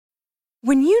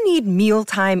When you need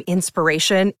mealtime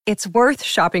inspiration, it's worth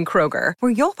shopping Kroger,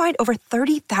 where you'll find over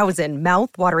 30,000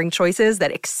 mouth-watering choices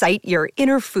that excite your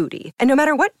inner foodie. And no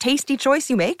matter what tasty choice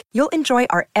you make, you'll enjoy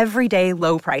our everyday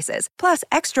low prices, plus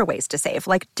extra ways to save,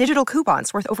 like digital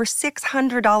coupons worth over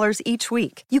 $600 each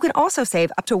week. You can also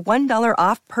save up to $1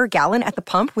 off per gallon at the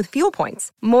pump with fuel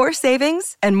points. More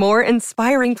savings and more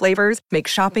inspiring flavors make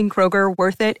shopping Kroger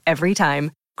worth it every time.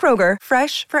 Kroger,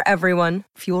 fresh for everyone.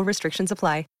 Fuel restrictions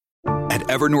apply. At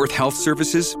Evernorth Health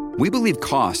Services, we believe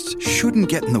costs shouldn't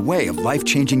get in the way of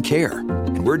life-changing care,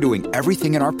 and we're doing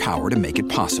everything in our power to make it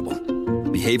possible.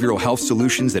 Behavioral health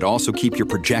solutions that also keep your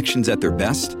projections at their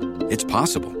best? It's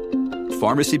possible.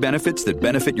 Pharmacy benefits that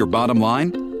benefit your bottom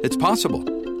line? It's possible.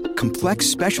 Complex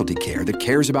specialty care that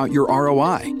cares about your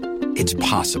ROI? It's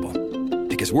possible.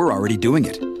 Because we're already doing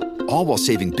it. All while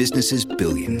saving businesses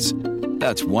billions.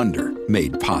 That's Wonder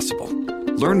made possible.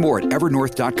 Learn more at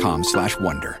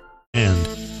evernorth.com/wonder. And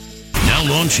now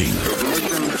launching.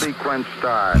 Ignition sequence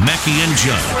start. Mackey and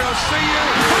Judd. We'll see you.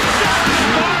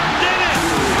 Did it.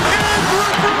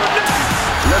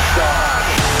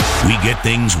 Liftoff. We get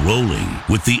things rolling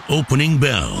with the opening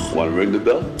bell. Want to ring the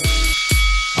bell?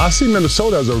 I see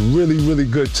Minnesota as a really, really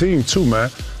good team too, man.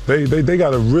 They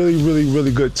got a really, really,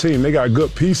 really good team. They got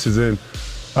good pieces, and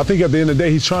I think at the end of the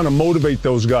day, he's trying to motivate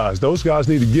those guys. Those guys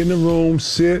need to get in the room,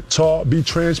 sit, talk, be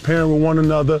transparent with one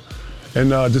another, and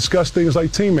discuss things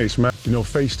like teammates, man. You know,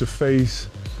 face-to-face,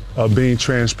 being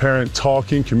transparent,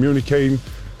 talking, communicating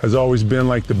has always been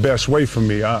like the best way for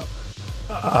me.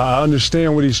 I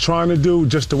understand what he's trying to do,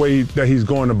 just the way that he's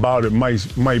going about it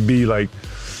might be like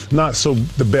not so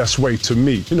the best way to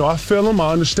me. You know, I feel him,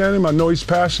 I understand him, I know he's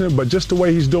passionate, but just the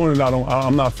way he's doing it,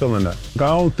 I'm not feeling that. I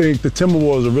don't think the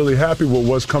Timberwolves are really happy with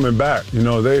what's coming back. You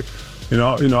know,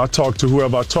 I talk to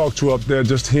whoever I talk to up there,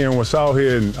 just hearing what's out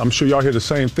here, and I'm sure y'all hear the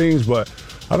same things, but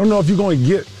I don't know if you're going to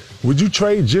get, would you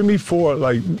trade Jimmy for,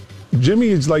 like, Jimmy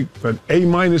is like an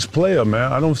A- player,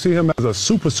 man. I don't see him as a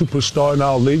superstar in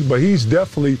our league, but he's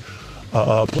definitely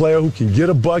a player who can get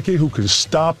a bucket, who can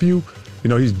stop you. You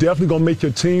know, he's definitely going to make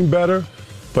your team better.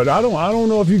 But I don't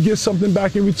know if you get something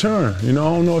back in return. You know,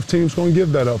 I don't know if team's going to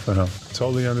give that up for him.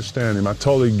 Totally understand him. I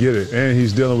totally get it. And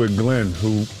he's dealing with Glenn,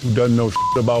 who doesn't know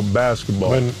about basketball.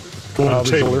 Glenn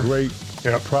Taylor. Great.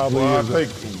 Yeah. Probably well, is. I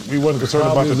think we wasn't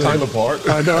concerned about the time apart.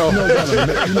 I know. You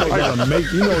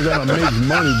know he's gonna make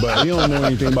money, but he don't know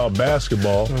anything about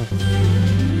basketball.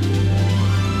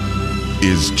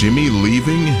 Is Jimmy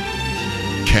leaving?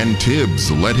 Can Tibbs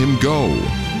let him go?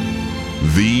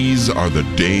 These are the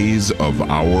days of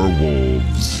our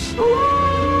Wolves.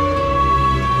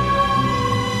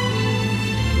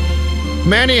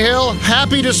 Manny Hill,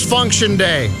 happy Dysfunction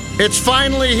Day. It's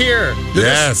finally here.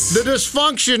 The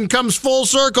dysfunction comes full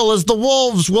circle as the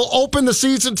Wolves will open the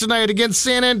season tonight against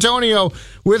San Antonio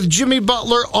with Jimmy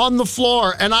Butler on the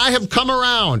floor. And I have come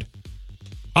around.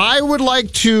 I would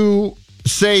like to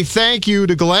say thank you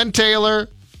to Glenn Taylor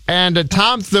and to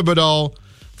Tom Thibodeau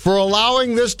for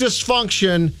allowing this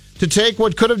dysfunction to take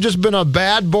what could have just been a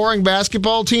bad, boring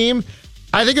basketball team.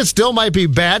 I think it still might be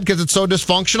bad because it's so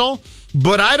dysfunctional,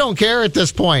 but I don't care at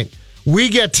this point. We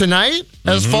get tonight,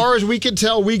 as far as we can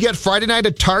tell, we get Friday night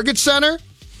at Target Center.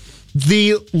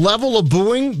 The level of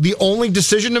booing, the only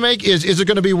decision to make is it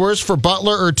going to be worse for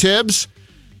Butler or Tibbs?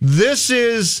 This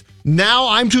is, now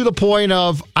I'm to the point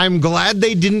of, I'm glad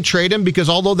they didn't trade him because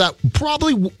although that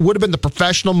probably would have been the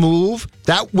professional move,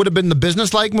 that would have been the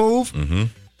business-like move,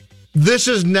 this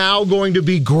is now going to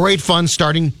be great fun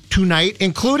starting tonight,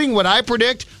 including what I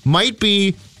predict might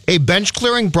be a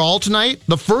bench-clearing brawl tonight.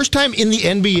 The first time in the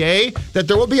NBA that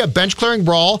there will be a bench-clearing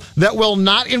brawl that will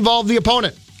not involve the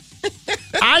opponent.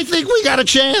 I think we got a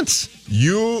chance.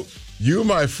 You,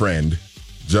 my friend,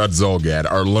 Judd Zolgad,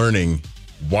 are learning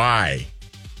why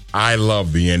I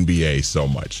love the NBA so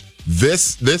much.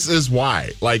 This is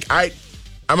why. Like,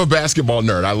 I'm a basketball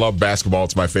nerd. I love basketball.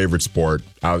 It's my favorite sport.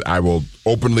 I will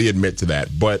openly admit to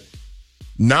that. But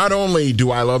not only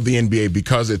do I love the NBA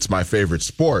because it's my favorite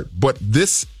sport, but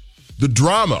the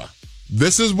drama.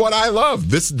 This is what I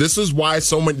love. This is why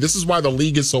this is why the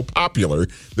league is so popular.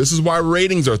 This is why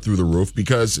ratings are through the roof,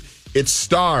 because it's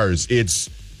stars, it's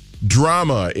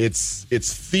drama, it's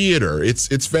theater.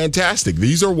 It's fantastic.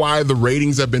 These are why the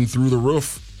ratings have been through the roof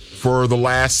for the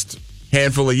last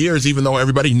handful of years, even though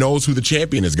everybody knows who the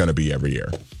champion is going to be every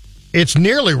year. It's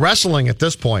nearly wrestling at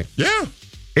this point. Yeah.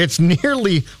 It's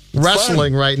nearly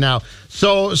wrestling right now.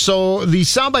 So the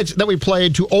sound bites that we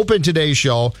played to open today's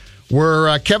show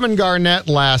were Kevin Garnett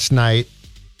last night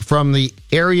from the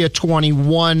Area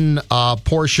 21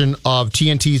 portion of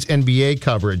TNT's NBA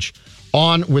coverage.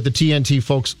 on with the TNT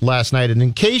folks last night. And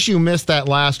in case you missed that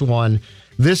last one,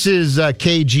 this is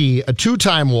KG, a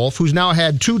two-time Wolf, who's now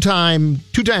had two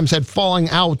times had falling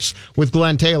outs with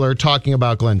Glenn Taylor, talking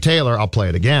about Glenn Taylor. I'll play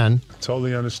it again.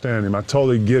 Totally understand him. I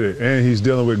totally get it. And he's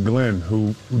dealing with Glenn,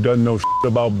 who doesn't know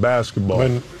about basketball.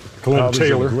 Glenn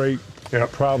Taylor. I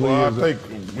think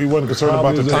we weren't concerned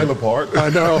about the time apart. I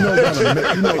know.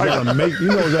 You know how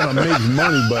to make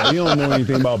money, but he don't know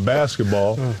anything about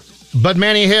basketball. But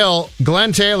Manny Hill,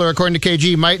 Glenn Taylor, according to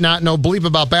KG, might not know bleep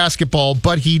about basketball,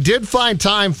 but he did find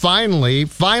time finally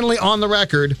on the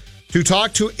record to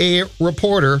talk to a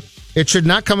reporter. It should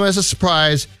not come as a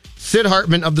surprise. Sid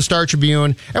Hartman of the Star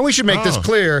Tribune. And we should make this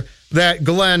clear that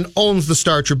Glenn owns the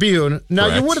Star Tribune. Now,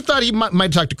 you would have thought he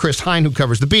might talk to Chris Hine, who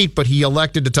covers the beat, but he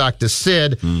elected to talk to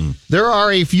Sid. There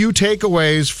are a few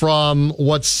takeaways from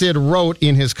what Sid wrote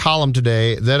in his column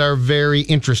today that are very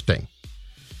interesting.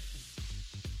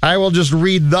 I will just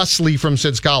read thusly from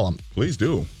Sid's column. Please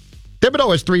do.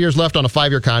 Thibodeau has 3 years left on a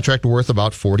 5-year contract worth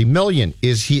about $40 million.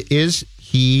 Is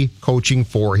he coaching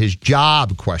for his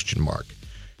job? ?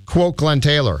 Quote Glenn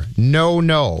Taylor,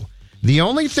 no. The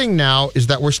only thing now is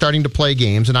that we're starting to play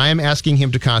games, and I am asking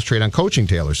him to concentrate on coaching,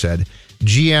 Taylor said.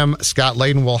 GM Scott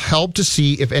Layden will help to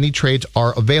see if any trades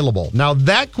are available. Now,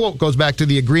 that quote goes back to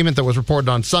the agreement that was reported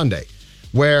on Sunday,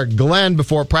 where Glenn,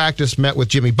 before practice, met with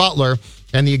Jimmy Butler,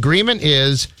 and the agreement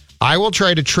is, I will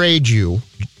try to trade you,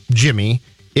 Jimmy,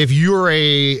 if you're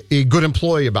a good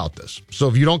employee about this. So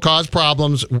if you don't cause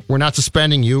problems, we're not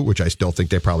suspending you, which I still think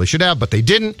they probably should have, but they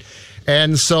didn't.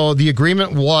 And so the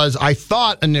agreement was, I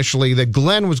thought initially that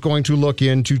Glenn was going to look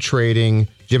into trading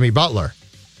Jimmy Butler.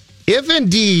 If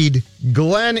indeed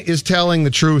Glenn is telling the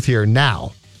truth here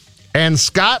now, and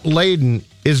Scott Layden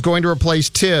is going to replace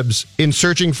Tibbs in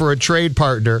searching for a trade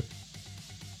partner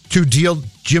to deal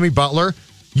Jimmy Butler,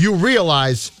 you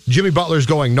realize Jimmy Butler's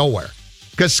going nowhere.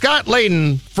 Because Scott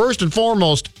Layden, first and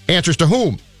foremost, answers to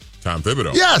whom? Tom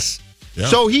Thibodeau. Yes. Yeah.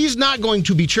 So he's not going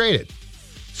to be traded.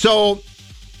 So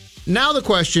now the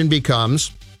question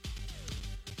becomes,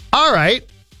 all right,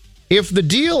 if the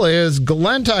deal is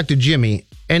Glenn talked to Jimmy,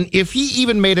 and if he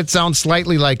even made it sound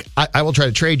slightly like, I will try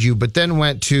to trade you, but then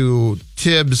went to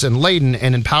Tibbs and Layden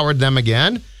and empowered them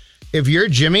again, if you're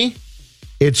Jimmy,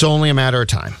 it's only a matter of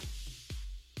time.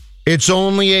 It's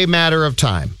only a matter of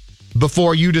time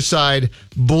before you decide,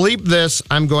 bleep this,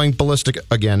 I'm going ballistic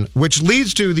again, which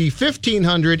leads to the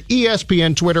 1,500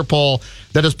 ESPN Twitter poll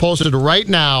that is posted right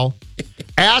now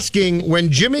asking,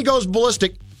 when Jimmy goes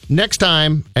ballistic next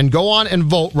time, and go on and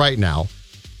vote right now,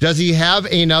 does he have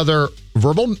another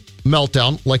verbal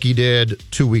meltdown like he did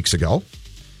 2 weeks ago?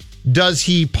 Does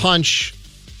he punch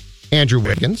Andrew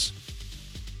Wiggins?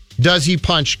 Does he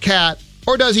punch Cat?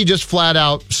 Or does he just flat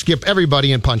out skip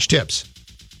everybody and punch Tibbs?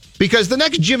 Because the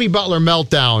next Jimmy Butler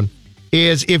meltdown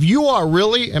is, if you are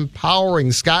really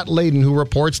empowering Scott Layden, who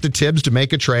reports to Tibbs, to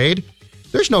make a trade,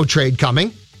 there's no trade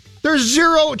coming. There's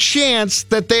zero chance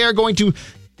that they are going to.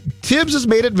 Tibbs has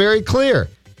made it very clear.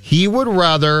 He would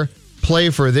rather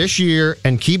play for this year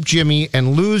and keep Jimmy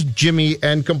and lose Jimmy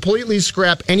and completely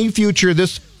scrap any future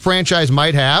this franchise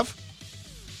might have,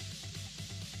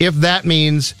 if that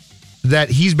means that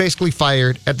he's basically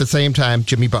fired at the same time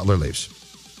Jimmy Butler leaves.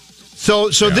 So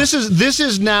this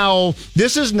is now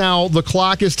the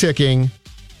clock is ticking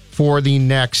for the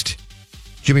next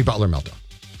Jimmy Butler meltdown.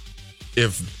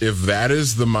 If that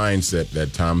is the mindset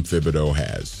that Tom Thibodeau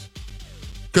has,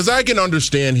 because I can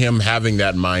understand him having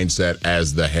that mindset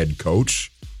as the head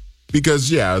coach, because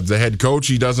the head coach,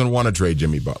 he doesn't want to trade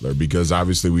Jimmy Butler because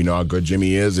obviously we know how good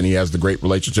Jimmy is and he has the great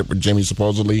relationship with Jimmy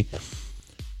supposedly.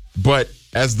 But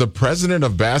as the president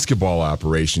of basketball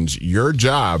operations, your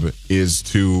job is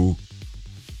to,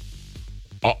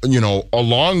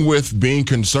 along with being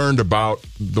concerned about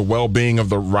the well-being of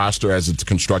the roster as it's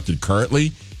constructed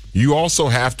currently, you also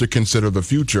have to consider the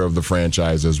future of the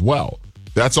franchise as well.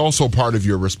 That's also part of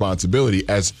your responsibility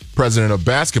as president of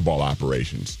basketball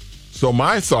operations. So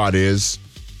my thought is,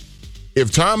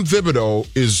 if Tom Thibodeau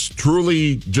is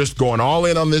truly just going all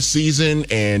in on this season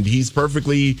and he's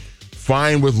perfectly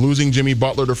fine with losing Jimmy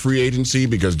Butler to free agency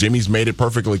because Jimmy's made it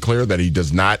perfectly clear that he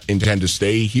does not intend to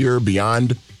stay here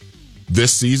beyond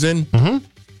this season. Mm-hmm.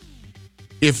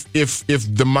 If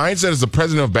the mindset as the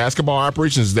president of basketball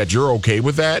operations is that you're okay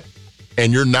with that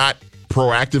and you're not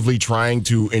proactively trying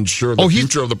to ensure the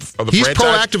future of the franchise, he's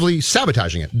proactively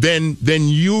sabotaging it. Then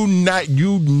you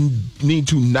need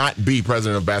to not be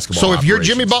president of basketball. So if you're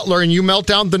Jimmy Butler and you melt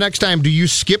down the next time, do you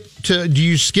skip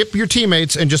your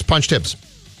teammates and just punch Tibbs?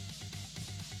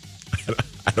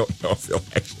 I don't know if he'll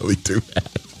actually do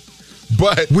that.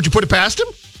 But would you put it past him?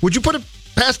 Would you put it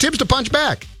past Tibbs to punch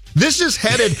back? This is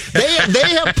headed. They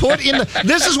have put in.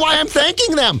 This is why I'm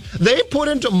thanking them. They put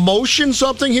into motion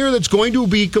something here that's going to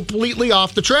be completely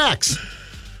off the tracks.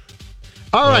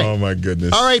 All right. Oh, my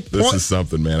goodness. All right. This is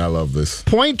something, man. I love this.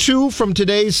 Point 2 from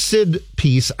today's Sid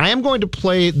piece. I am going to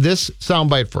play this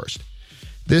soundbite first.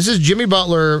 This is Jimmy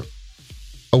Butler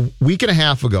a week and a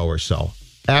half ago or so,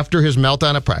 after his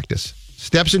meltdown at practice,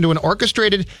 steps into an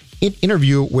orchestrated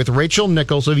interview with Rachel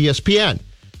Nichols of ESPN.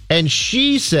 And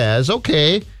she says,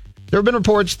 okay, there have been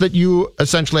reports that you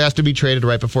essentially asked to be traded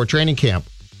right before training camp.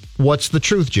 What's the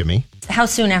truth, Jimmy? How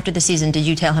soon after the season did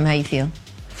you tell him how you feel?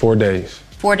 4 days.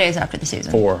 4 days after the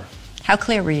season? 4. How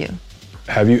clear were you?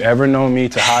 Have you ever known me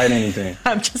to hide anything?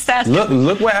 I'm just asking.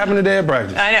 Look what happened today at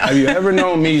practice. I know. Have you ever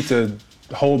known me to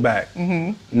hold back?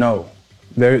 Mm-hmm. No.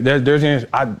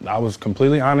 I was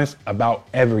completely honest about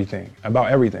everything.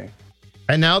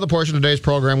 And now the portion of today's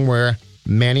program where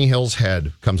Manny Hill's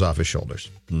head comes off his shoulders.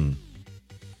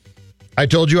 I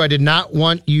told you I did not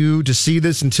want you to see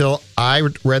this until I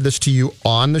read this to you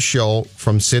on the show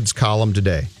from Sid's column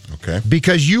today. Okay.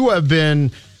 Because you have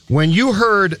been, when you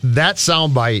heard that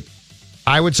soundbite,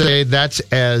 I would say that's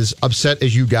as upset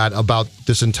as you got about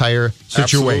this entire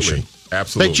situation.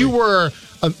 Absolutely.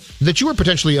 That you were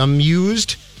potentially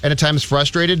amused and at times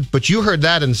frustrated, but you heard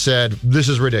that and said, this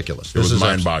is ridiculous. It was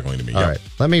mind-boggling to me. All right.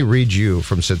 Let me read you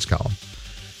from Sid's column.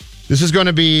 This is going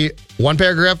to be one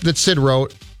paragraph that Sid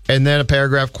wrote and then a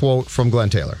paragraph quote from Glenn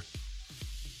Taylor.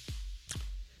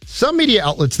 Some media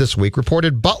outlets this week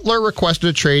reported Butler requested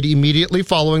a trade immediately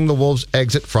following the Wolves'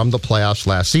 exit from the playoffs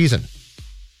last season.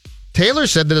 Taylor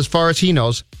said that as far as he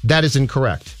knows, that is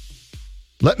incorrect.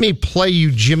 Let me play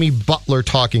you Jimmy Butler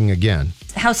talking again.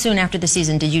 How soon after the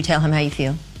season did you tell him how you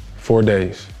feel? 4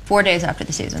 days. 4 days after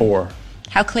the season? 4.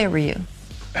 How clear were you?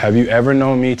 Have you ever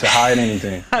known me to hide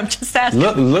anything? I'm just asking.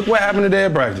 Look what happened today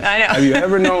at practice. I know. Have you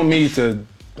ever known me to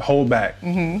hold back?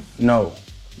 Mm-hmm. No.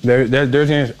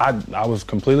 I was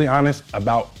completely honest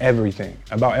about everything.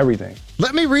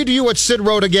 Let me read to you what Sid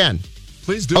wrote again.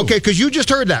 Please do. Okay, because you just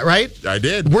heard that, right? I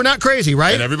did. We're not crazy,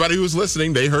 right? And everybody who was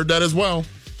listening, they heard that as well.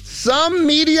 Some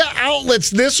media outlets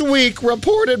this week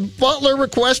reported Butler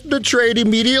requested a trade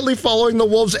immediately following the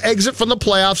Wolves' exit from the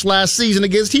playoffs last season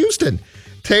against Houston.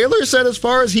 Taylor said as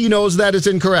far as he knows, that is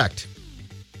incorrect.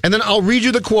 And then I'll read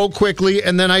you the quote quickly,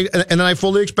 and then I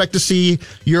fully expect to see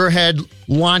your head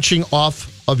launching off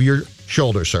of your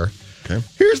shoulder, sir. Okay.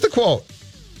 Here's the quote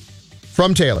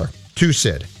from Taylor to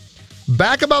Sid.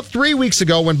 Back about 3 weeks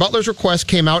ago when Butler's request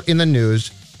came out in the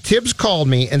news, Tibbs called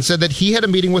me and said that he had a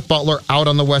meeting with Butler out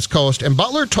on the West Coast, and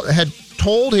Butler had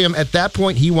told him at that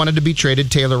point he wanted to be traded,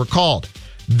 Taylor recalled.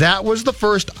 That was the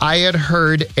first I had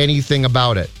heard anything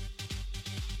about it.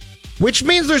 Which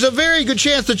means there's a very good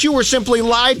chance that you were simply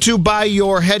lied to by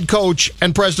your head coach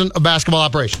and president of basketball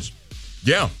operations.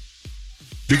 Yeah.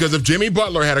 Because if Jimmy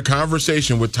Butler had a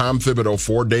conversation with Tom Thibodeau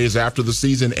 4 days after the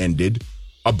season ended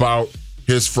about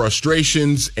his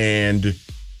frustrations and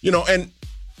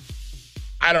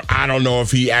I don't know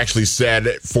if he actually said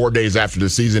 4 days after the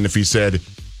season, if he said,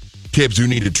 Tibbs, you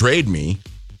need to trade me.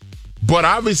 But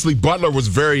obviously Butler was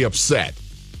very upset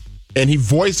and he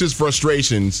voiced his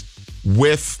frustrations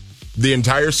with the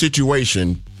entire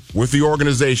situation with the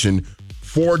organization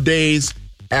 4 days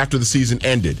after the season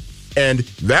ended. And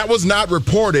that was not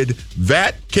reported.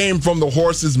 That came from the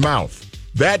horse's mouth.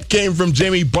 That came from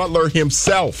Jimmy Butler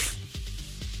himself.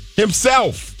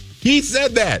 He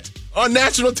said that on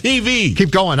national TV.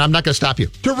 Keep going. I'm not going to stop you.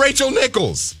 To Rachel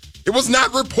Nichols. It was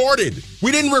not reported.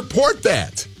 We didn't report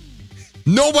that.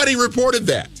 Nobody reported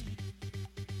that.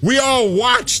 We all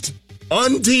watched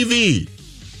on TV,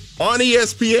 on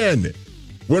ESPN,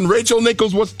 when Rachel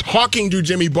Nichols was talking to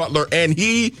Jimmy Butler, and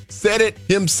he said it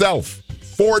himself.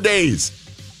 4 days.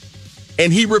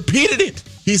 And he repeated it.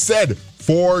 He said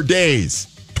 4 days.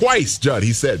 Twice, Judd.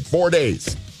 He said 4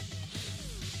 days.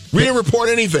 We didn't report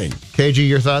anything. KG,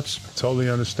 your thoughts? I totally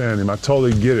understand him. I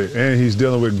totally get it. And he's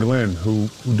dealing with Glenn, who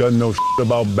doesn't know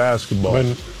about basketball.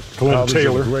 Glenn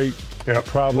Taylor.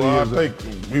 Probably I think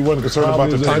we wasn't concerned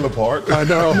about the Taylor part. I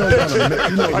know. You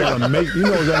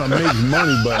know he's gonna make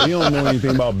money, but he don't know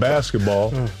anything about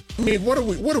basketball. I mean, what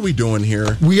are we doing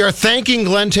here? We are thanking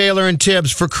Glenn Taylor and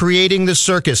Tibbs for creating this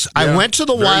circus. I went to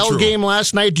the Wild game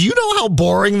last night. Do you know how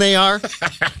boring they are?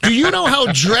 Do you know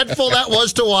how dreadful that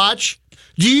was to watch?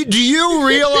 Do you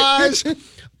realize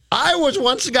I was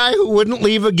once a guy who wouldn't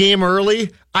leave a game early?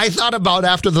 I thought about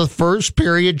after the first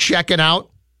period checking out.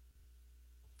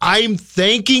 I'm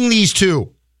thanking these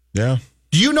two. Yeah.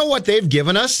 Do you know what they've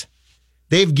given us?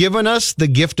 They've given us the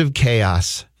gift of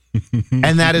chaos.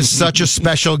 And that is such a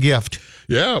special gift.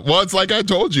 Yeah. Well, it's like I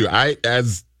told you.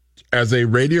 As as a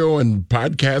radio and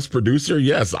podcast producer,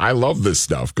 yes, I love this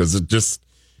stuff because it just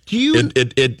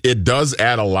it does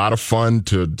add a lot of fun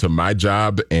to my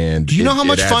job. And do you know how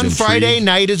much fun Friday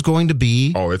night is going to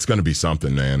be? Oh, it's going to be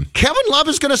something, man. Kevin Love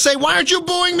is going to say, "Why aren't you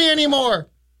booing me anymore?"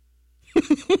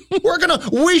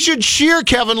 We should cheer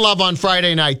Kevin Love on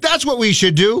Friday night. That's what we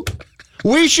should do.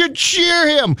 We should cheer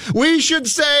him. We should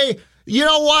say, you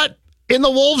know what? In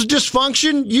the Wolves'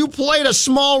 dysfunction, you played a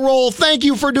small role. Thank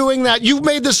you for doing that. You've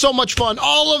made this so much fun.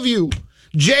 All of you.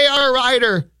 J.R.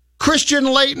 Ryder, Christian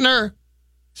Laettner,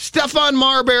 Stefan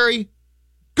Marbury,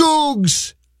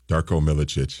 Googs. Darko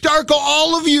Milicic. Darko,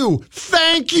 all of you.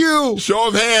 Thank you. Show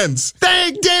of hands.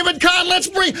 Thank David Kahn. Let's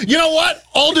bring, you know what?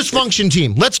 All dysfunction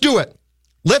team. Let's do it.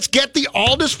 Let's get the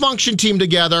all dysfunction team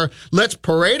together. Let's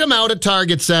parade them out at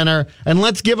Target Center, and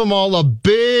let's give them all a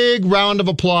big round of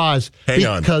applause. Hang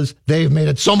on. Because they've made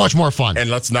it so much more fun.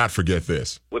 And let's not forget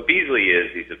this. What Beasley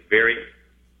is, he's a very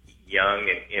young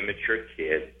and immature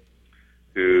kid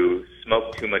who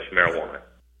smoked too much marijuana.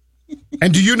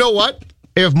 And do you know what?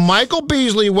 If Michael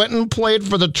Beasley went and played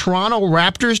for the Toronto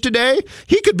Raptors today,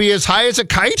 he could be as high as a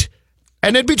kite,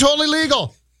 and it'd be totally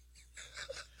legal.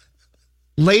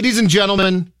 Ladies and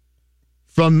gentlemen,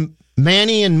 from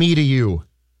Manny and me to you,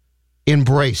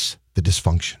 embrace the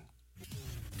dysfunction.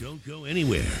 Don't go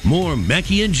anywhere. More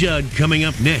Mackey and Judd coming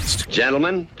up next.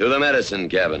 Gentlemen, to the medicine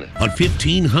cabinet. On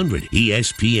 1500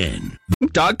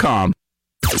 ESPN.com.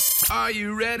 Are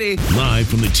you ready? Live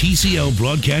from the TCL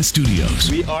Broadcast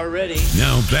Studios. We are ready.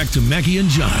 Now back to Mackey and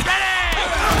Judd.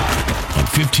 On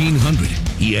 1500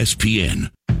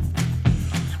 ESPN.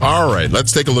 All right,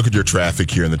 let's take a look at your traffic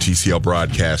here in the TCL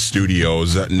Broadcast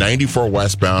Studios. 94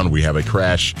 westbound, we have a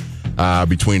crash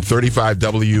between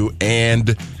 35W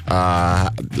and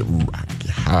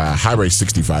Highway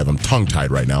 65. I'm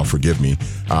tongue-tied right now, forgive me.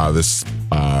 This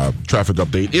traffic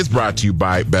update is brought to you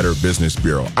by Better Business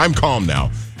Bureau. I'm calm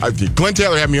now. Glenn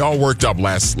Taylor had me all worked up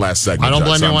last segment. I don't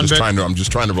blame you one bit. I'm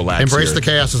just trying to relax. Embrace here. the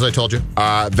chaos, as I told you.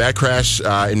 That crash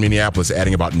in Minneapolis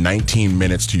adding about 19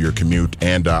 minutes to your commute.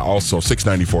 And also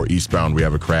 694 eastbound, we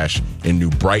have a crash in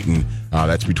New Brighton.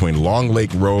 That's between Long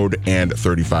Lake Road and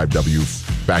 35W.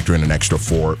 Factor in an extra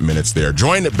 4 minutes there.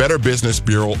 Join Better Business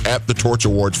Bureau at the Torch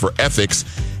Awards for Ethics.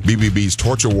 BBB's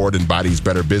Torch Award embodies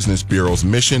Better Business Bureau's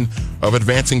mission of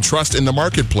advancing trust in the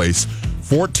marketplace.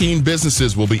 14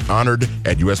 businesses will be honored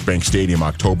at U.S. Bank Stadium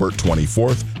October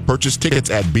 24th. Purchase tickets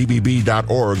at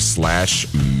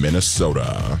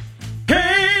bbb.org/Minnesota.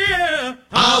 Hey, yeah,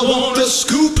 I want a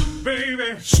scoop,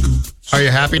 baby. Scoop. Are you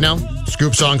happy now?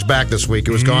 Scoop Song's back this week.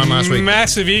 It was gone last week.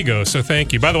 Massive ego, so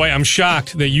thank you. By the way, I'm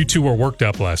shocked that you two were worked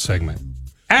up last segment.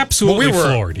 Absolutely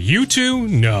floored. You two?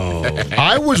 No.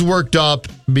 I was worked up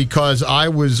because I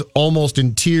was almost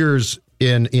in tears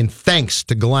in thanks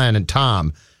to Glenn and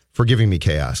Tom for giving me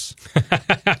chaos.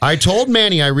 I told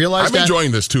Manny, I realized I'm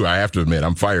enjoying this too. I have to admit,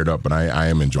 I'm fired up, and I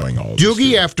am enjoying all of this.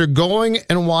 Doogie, after going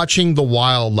and watching The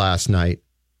Wild last night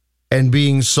and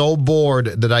being so bored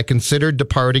that I considered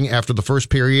departing after the first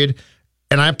period,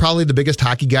 and I'm probably the biggest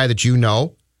hockey guy that you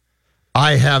know,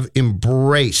 I have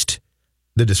embraced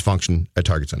the dysfunction at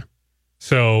Target Center.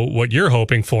 So what you're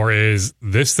hoping for is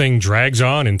this thing drags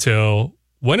on until...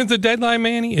 When is the deadline,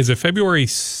 Manny? Is it February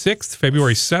 6th,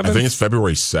 February 7th? I think it's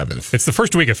February 7th. It's the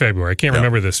first week of February. I can't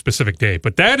remember the specific date,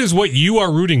 but that is what you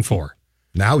are rooting for.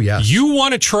 Now, yes. You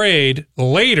want to trade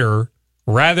later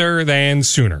rather than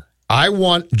sooner. I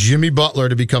want Jimmy Butler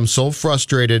to become so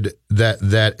frustrated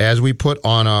that as we put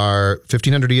on our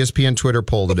 1500 ESPN Twitter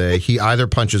poll today, he either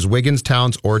punches Wiggins,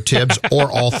 Towns, or Tibbs,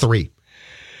 or all three.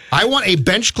 I want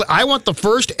I want the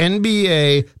first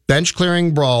NBA bench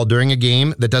clearing brawl during a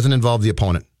game that doesn't involve the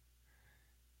opponent.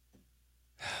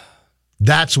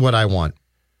 That's what I want.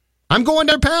 I'm going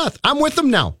their path. I'm with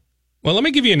them now. Well, let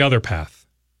me give you another path.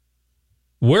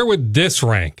 Where would this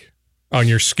rank on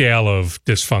your scale of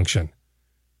dysfunction?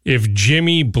 If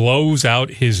Jimmy blows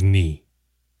out his knee,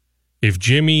 if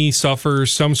Jimmy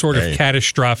suffers some sort of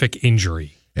catastrophic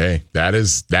injury. Hey, that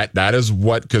is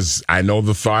what, because I know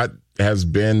the thought has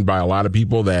been by a lot of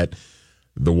people that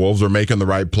the Wolves are making the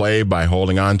right play by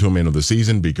holding on to him into the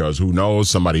season, because who knows,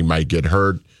 somebody might get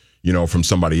hurt, from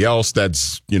somebody else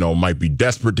that's, might be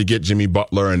desperate to get Jimmy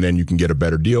Butler, and then you can get a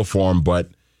better deal for him. But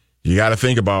you got to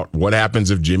think about what happens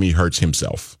if Jimmy hurts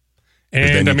himself.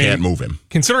 And then you can't move him.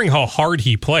 Considering how hard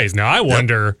he plays. Now, I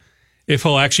wonder if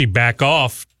he'll actually back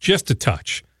off just a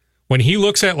touch. When he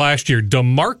looks at last year,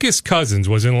 DeMarcus Cousins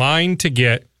was in line to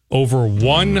get over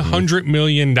 $100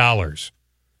 million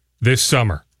this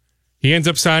summer. He ends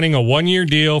up signing a one-year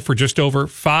deal for just over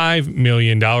 $5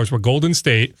 million with Golden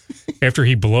State after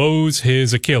he blows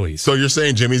his Achilles. So you're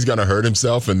saying Jimmy's going to hurt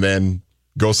himself and then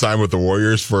go sign with the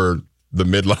Warriors for the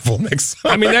mid-level next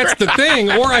summer. I mean, that's the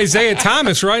thing. Or Isaiah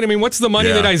Thomas, right? I mean, what's the money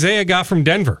that Isaiah got from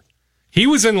Denver? He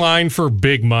was in line for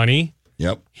big money.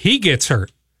 Yep. He gets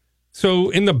hurt. So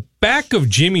in the back of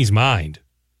Jimmy's mind,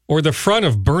 or the front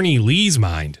of Bernie Lee's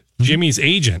mind, Jimmy's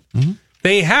agent,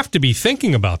 they have to be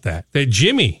thinking about that. That,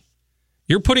 Jimmy,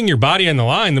 you're putting your body on the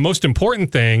line. The most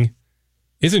important thing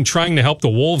isn't trying to help the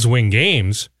Wolves win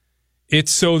games.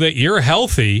 It's so that you're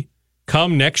healthy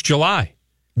come next July.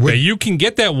 That you can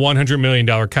get that $100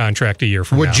 million contract a year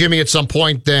from now. Would Jimmy at some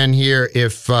point then here,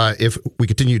 if we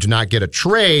continue to not get a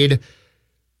trade,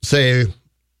 say,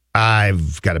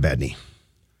 I've got a bad knee?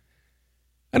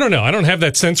 I don't know. I don't have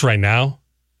that sense right now.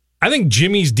 I think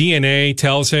Jimmy's DNA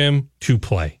tells him to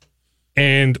play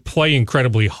and play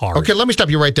incredibly hard. Okay, let me stop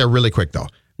you right there really quick, though.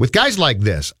 With guys like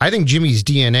this, I think Jimmy's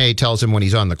DNA tells him when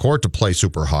he's on the court to play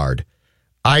super hard.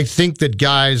 I think that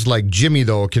guys like Jimmy,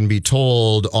 though, can be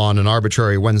told on an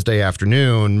arbitrary Wednesday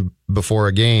afternoon before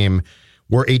a game,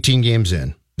 we're 18 games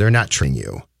in. They're not training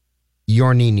you.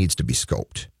 Your knee needs to be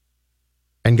scoped.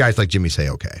 And guys like Jimmy say,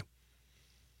 okay.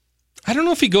 I don't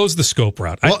know if he goes the scope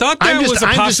route. I thought that was a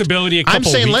possibility a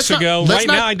couple weeks ago. Right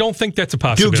now, I don't think that's a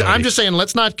possibility. Dude, I'm just saying,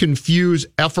 let's not confuse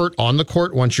effort on the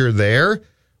court once you're there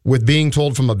with being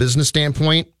told from a business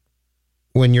standpoint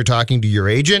when you're talking to your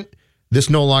agent. This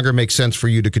no longer makes sense for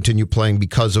you to continue playing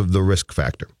because of the risk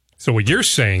factor. So what you're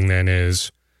saying then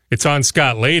is it's on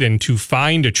Scott Layden to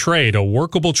find a trade, a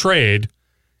workable trade,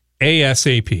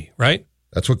 ASAP, right?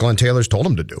 That's what Glenn Taylor's told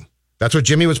him to do. That's what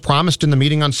Jimmy was promised in the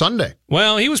meeting on Sunday.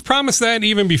 Well, he was promised that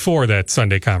even before that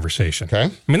Sunday conversation. Okay.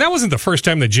 I mean, that wasn't the first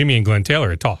time that Jimmy and Glenn Taylor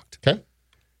had talked. Okay.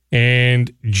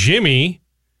 And Jimmy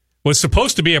was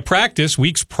supposed to be at practice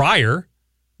weeks prior,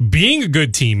 being a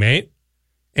good teammate,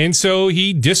 and so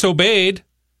he disobeyed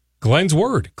Glenn's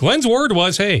word. Glenn's word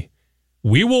was, hey,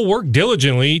 we will work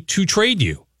diligently to trade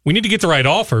you. We need to get the right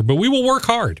offer, but we will work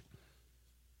hard.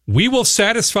 We will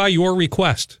satisfy your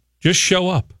request. Just show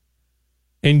up.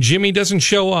 And Jimmy doesn't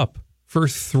show up for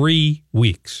 3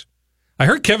 weeks. I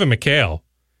heard Kevin McHale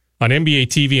on NBA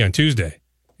TV on Tuesday,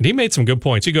 and he made some good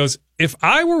points. He goes, if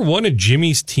I were one of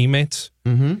Jimmy's teammates,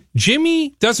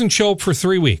 Jimmy doesn't show up for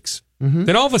 3 weeks.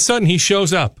 Then all of a sudden he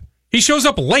shows up. He shows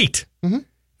up late. Then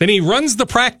he runs the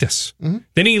practice.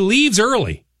 Then he leaves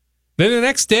early. Then the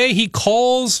next day he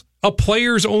calls a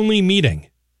players-only meeting.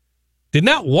 Did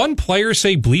not one player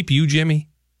say, bleep you, Jimmy?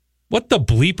 What the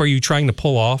bleep are you trying to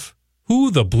pull off?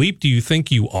 Who the bleep do you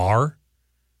think you are?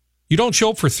 You don't show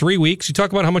up for 3 weeks. You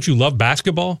talk about how much you love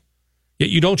basketball, yet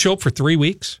you don't show up for 3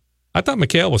 weeks. I thought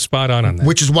McHale was spot on that.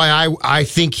 Which is why I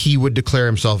think he would declare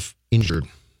himself injured.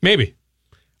 Maybe.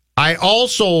 I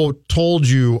also told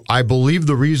you, I believe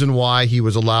the reason why he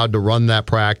was allowed to run that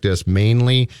practice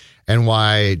mainly, and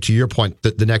why, to your point,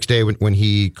 the next day when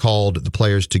he called the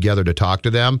players together to talk to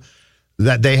them,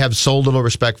 that they have so little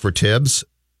respect for Tibbs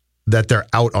that they're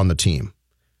out on the team.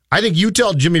 I think you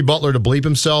tell Jimmy Butler to bleep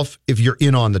himself if you're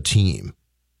in on the team.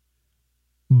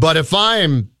 But if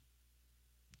I'm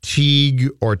Teague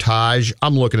or Taj,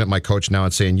 I'm looking at my coach now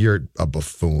and saying, you're a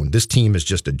buffoon. This team is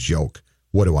just a joke.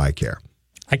 What do I care?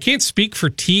 I can't speak for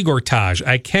Teague or Taj.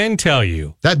 I can tell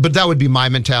you. But that would be my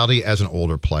mentality as an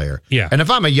older player. Yeah. And if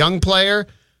I'm a young player,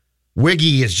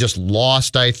 Wiggy is just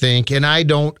lost, I think. And I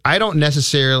don't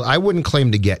necessarily, I wouldn't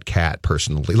claim to get Cat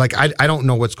personally. Like, I don't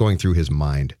know what's going through his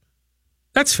mind.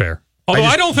 That's fair. Although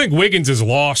I don't think Wiggins is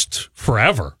lost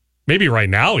forever. Maybe right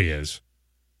now he is.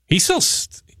 He's still,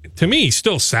 to me, he's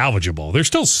still salvageable. There's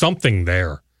still something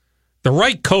there. The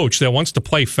right coach that wants to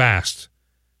play fast.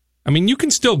 I mean, you can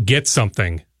still get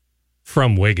something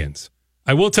from Wiggins.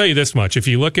 I will tell you this much. If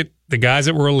you look at the guys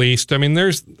that were released, I mean,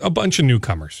 there's a bunch of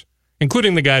newcomers,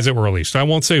 including the guys that were released. I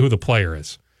won't say who the player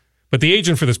is. But the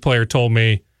agent for this player told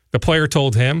me, the player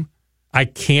told him, I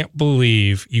can't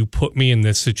believe you put me in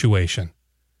this situation.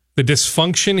 The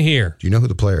dysfunction here. Do you know who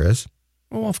the player is?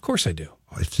 Well, of course I do.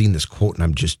 Oh, I've seen this quote and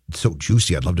I'm just so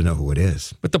juicy. I'd love to know who it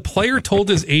is. But the player told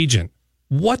his agent,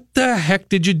 what the heck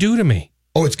did you do to me?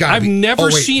 Oh, it's got to I've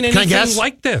never seen anything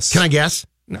like this. Can I guess?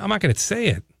 No, I'm not going to say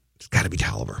it. It's got to be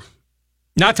Tolliver.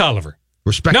 Not Tolliver.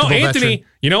 Respectable No, Anthony. veteran.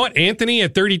 You know what? Anthony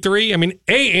at 33. I mean,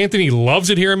 Anthony loves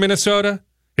it here in Minnesota.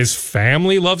 His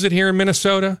family loves it here in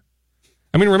Minnesota.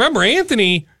 I mean, remember,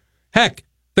 Anthony, heck,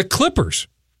 the Clippers,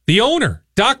 the owner,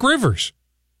 Doc Rivers,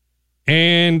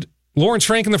 and Lawrence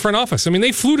Frank in the front office. I mean,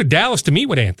 they flew to Dallas to meet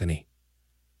with Anthony.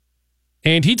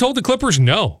 And he told the Clippers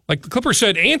no. Like, the Clippers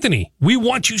said, Anthony, we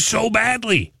want you so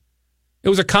badly. It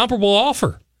was a comparable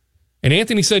offer. And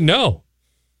Anthony said no.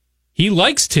 He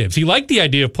likes Tibbs. He liked the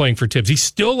idea of playing for Tibbs. He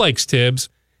still likes Tibbs,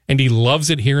 and he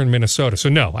loves it here in Minnesota. So,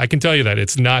 no, I can tell you that.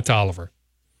 It's not Tolliver.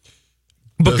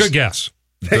 But good guess.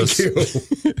 Thank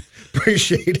you.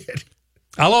 Appreciate it.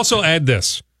 I'll also add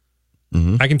this.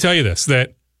 I can tell you this,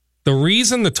 that the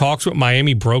reason the talks with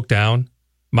Miami broke down,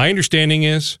 my understanding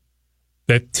is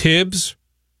that Tibbs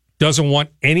doesn't want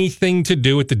anything to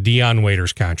do with the Dion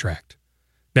Waiters contract.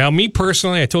 Now, me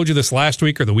personally, I told you this last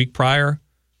week or the week prior,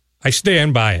 I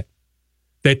stand by it.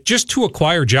 That just to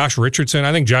acquire Josh Richardson,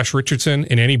 I think Josh Richardson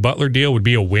in any Butler deal would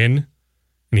be a win.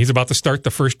 And he's about to start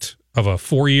the first of a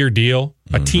 4-year deal,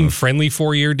 a team-friendly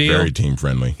 4-year deal. Very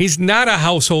team-friendly. He's not a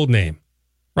household name,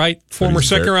 right? Former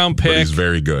second-round pick. But he's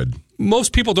very good.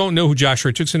 Most people don't know who Josh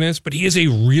Richardson is, but he is a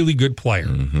really good player.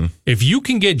 If you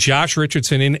can get Josh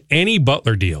Richardson in any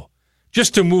Butler deal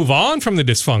just to move on from the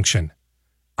dysfunction,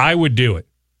 I would do it.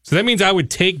 So that means I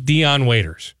would take Dion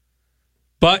Waiters.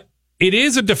 But it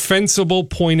is a defensible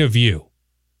point of view.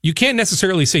 You can't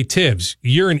necessarily say, Tibbs,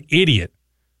 you're an idiot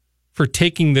for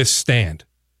taking this stand.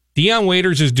 Dion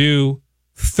Waiters is due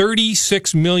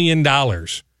 $36 million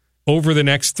over the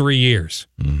next 3 years.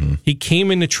 He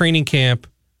came into training camp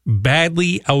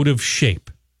badly out of shape.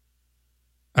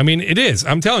 I mean, it is.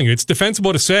 I'm telling you, it's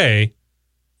defensible to say,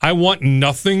 I want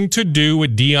nothing to do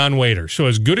with Dion Waiters. So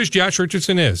as good as Josh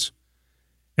Richardson is,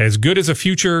 as good as a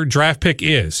future draft pick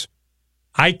is,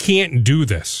 I can't do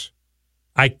this.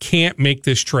 I can't make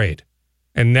this trade.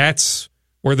 And that's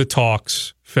where the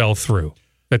talks fell through.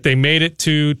 That they made it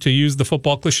to use the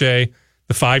football cliche,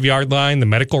 the 5-yard line, the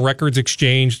medical records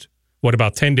exchanged,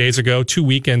 about 10 days ago, 2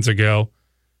 weekends ago.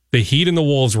 The Heat and the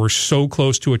Wolves were so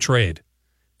close to a trade.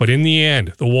 But in the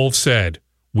end, the Wolves said,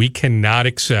 we cannot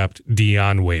accept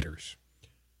Dion Waiters.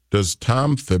 Does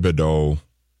Tom Thibodeau...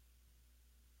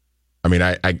 I mean,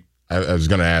 I was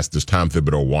going to ask, does Tom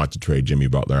Thibodeau want to trade Jimmy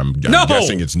Butler? I'm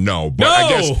guessing it's no. But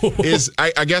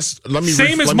I guess let me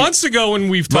same as months ago when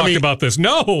we've talked about this.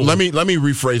 No. Let me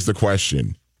rephrase the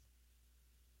question.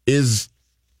 Is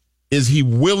he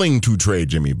willing to trade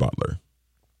Jimmy Butler?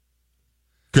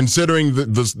 Considering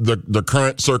the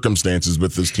current circumstances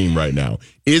with this team right now,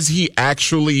 is he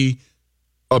actually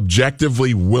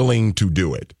objectively willing to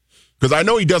do it? Because I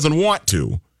know he doesn't want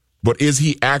to, but is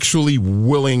he actually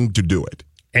willing to do it?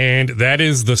 And that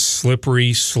is the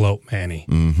slippery slope, Manny.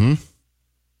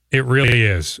 It really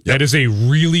is. Yep. That is a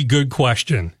really good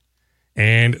question.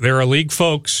 And there are league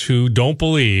folks who don't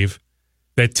believe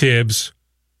that Tibbs,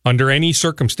 under any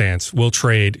circumstance, will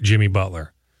trade Jimmy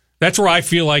Butler. That's where I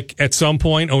feel like at some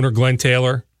point owner Glenn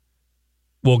Taylor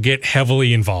will get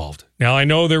heavily involved. Now, I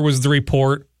know there was the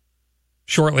report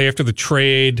shortly after the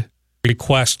trade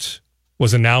request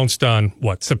was announced on,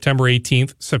 September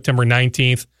 18th, September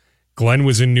 19th. Glenn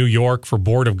was in New York for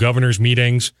Board of Governors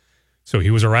meetings, so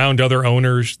he was around other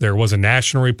owners. There was a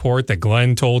national report that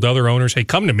Glenn told other owners, hey,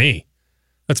 come to me.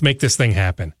 Let's make this thing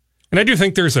happen. And I do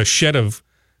think there's a shred of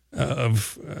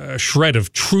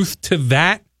truth to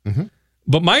that.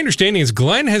 But my understanding is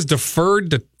Glenn has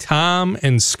deferred to Tom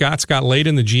and Scott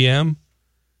Layden, the GM,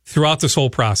 throughout this whole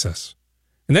process.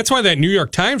 And that's why that New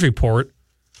York Times report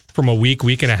from a week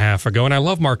and a half ago, and I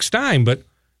love Mark Stein, but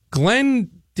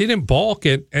Glenn didn't balk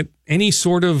at any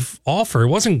sort of offer. It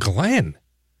wasn't Glenn.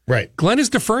 Right. Glenn is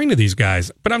deferring to these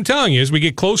guys. But I'm telling you, as we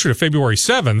get closer to February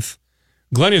 7th,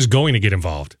 Glenn is going to get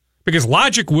involved because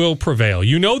logic will prevail.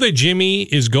 You know that Jimmy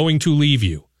is going to leave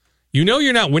you. You know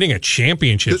you're not winning a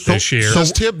championship this year.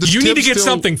 You need to get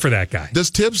something for that guy. Does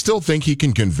Tibbs still think he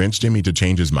can convince Jimmy to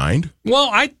change his mind? Well,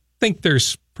 I think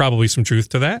there's probably some truth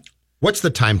to that. What's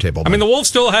the timetable? I mean, the Wolves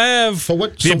still have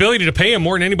the ability to pay him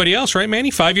more than anybody else, right,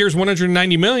 Manny? 5 years,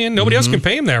 $190 million. Nobody else can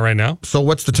pay him that right now. So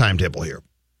what's the timetable here?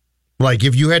 Like,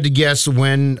 if you had to guess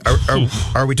when,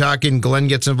 are we talking Glenn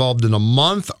gets involved in a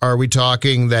month? Are we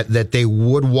talking that they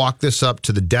would walk this up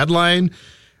to the deadline?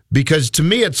 Because to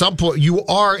me, at some point, you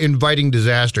are inviting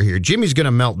disaster here. Jimmy's going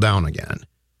to melt down again.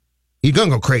 He's going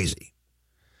to go crazy.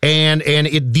 And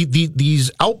these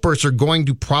outbursts are going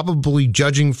to probably,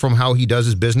 judging from how he does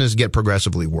his business, get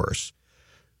progressively worse.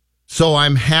 So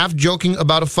I'm half joking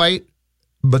about a fight,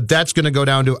 but that's going to go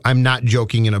down to I'm not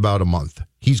joking in about a month.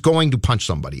 He's going to punch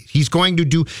somebody. He's going to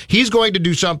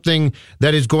do something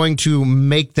that is going to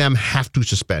make them have to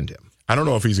suspend him. I don't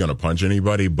know if he's going to punch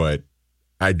anybody, but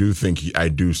I do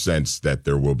sense that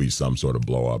there will be some sort of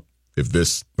blow up if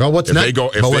this. Well, what's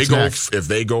next? If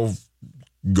they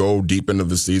go deep into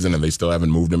the season and they still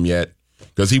haven't moved him yet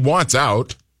because he wants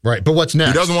out. Right, but what's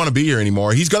next? He doesn't want to be here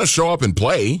anymore. He's going to show up and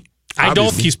play. I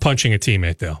don't think he's punching a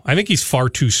teammate, though. I think he's far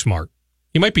too smart.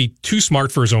 He might be too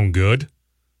smart for his own good,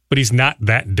 but he's not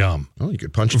that dumb. Oh, you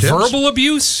could punch Tibbs. Verbal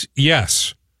abuse,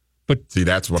 yes. But see,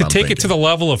 that's what I'm thinking. It to the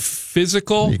level of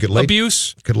physical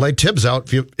abuse. You could lay Tibbs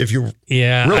out if you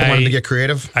really wanted to get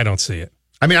creative. I don't see it.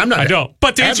 I mean, I'm not. I don't.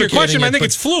 But to answer your question, I think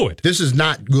it's fluid. This is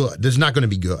not good. This is not going to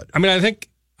be good. I mean, I think,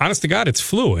 honest to God, it's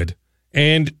fluid.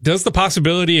 And does the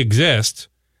possibility exist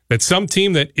that some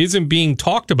team that isn't being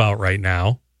talked about right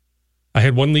now, I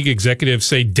had one league executive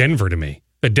say Denver to me,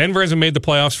 that Denver hasn't made the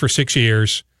playoffs for 6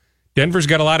 years. Denver's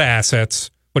got a lot of assets,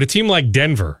 but a team like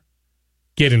Denver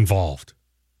get involved.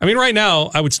 I mean, right now,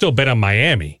 I would still bet on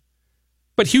Miami,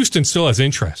 but Houston still has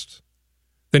interest.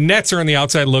 The Nets are on the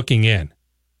outside looking in.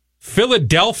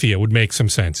 Philadelphia would make some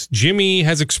sense. Jimmy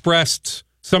has expressed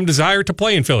some desire to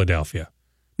play in Philadelphia,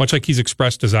 much like he's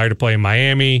expressed desire to play in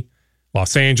Miami,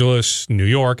 Los Angeles, New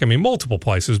York. I mean, multiple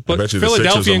places, but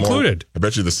Philadelphia included. I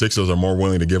bet you the Sixers are more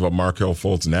willing to give up Markelle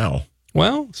Fultz now.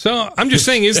 Well, so I'm just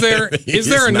saying, is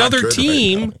there another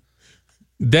team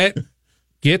that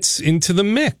gets into the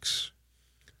mix?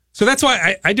 So that's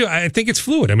why I think it's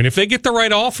fluid. I mean, if they get the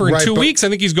right offer in 2 weeks, I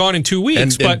think he's gone in 2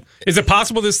 weeks. But is it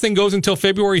possible this thing goes until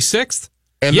February 6th?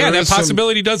 Yeah, that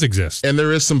possibility does exist. And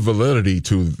there is some validity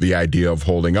to the idea of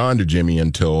holding on to Jimmy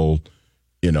until,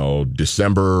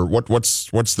 December.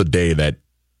 What's the day that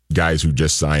guys who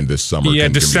just signed this summer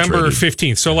can December be traded?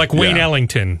 15th. So like Wayne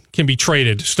Ellington can be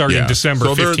traded starting December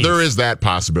 15th. So there is that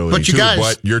possibility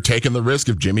but you're taking the risk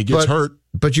if Jimmy gets hurt.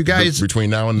 But you guys, between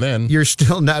now and then, you're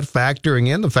still not factoring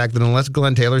in the fact that unless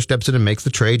Glenn Taylor steps in and makes the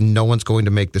trade, no one's going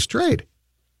to make this trade.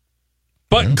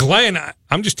 But Glenn,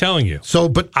 I'm just telling you.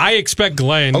 But I expect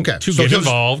Glenn to get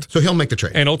involved. So he'll make the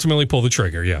trade and ultimately pull the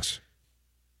trigger. Yes.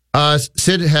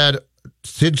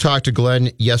 Sid talked to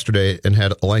Glenn yesterday and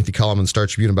had a lengthy column in Star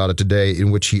Tribune about it today,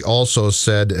 in which he also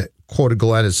quoted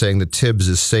Glenn as saying that Tibbs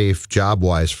is safe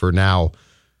job-wise for now.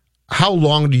 How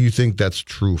long do you think that's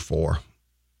true for?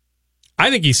 I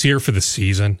think he's here for the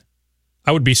season.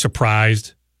 I would be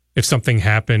surprised if something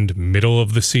happened middle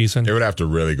of the season. It would have to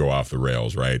really go off the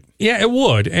rails, right? Yeah, it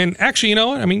would. And actually, you know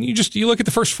what? I mean, you look at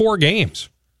the first 4 games.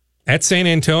 At San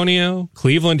Antonio,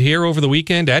 Cleveland here over the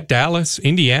weekend, at Dallas,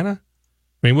 Indiana.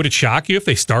 I mean, would it shock you if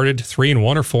they started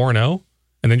 3-1 or 4-0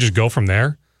 and then just go from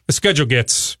there? The schedule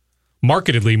gets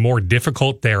markedly more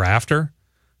difficult thereafter.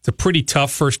 It's a pretty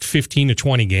tough first 15 to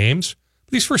 20 games.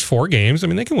 But these first 4 games, I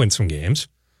mean, they can win some games.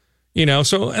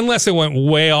 So unless it went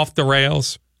way off the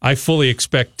rails, I fully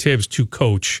expect Tibbs to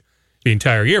coach the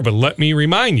entire year. But let me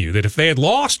remind you that if they had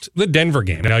lost the Denver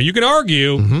game, now you can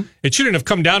argue it shouldn't have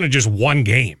come down to just one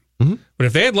game. But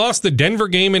if they had lost the Denver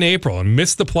game in April and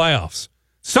missed the playoffs,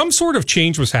 some sort of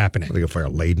change was happening. They go fire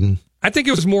Layden. I think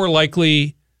it was more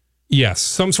likely, yes,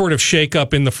 some sort of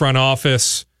shakeup in the front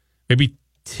office. Maybe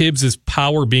Tibbs'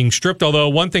 power being stripped. Although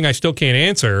one thing I still can't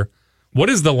answer, what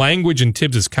is the language in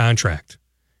Tibbs' contract?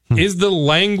 Is the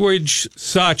language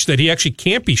such that he actually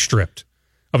can't be stripped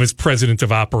of his president of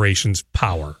operations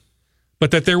power?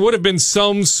 But that there would have been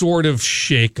some sort of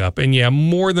shakeup. And yeah,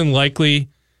 more than likely,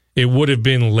 it would have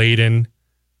been Layden,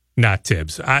 not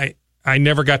Tibbs. I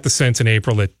never got the sense in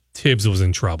April that Tibbs was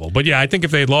in trouble. But yeah, I think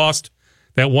if they had lost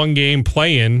that one game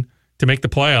play-in to make the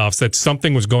playoffs, that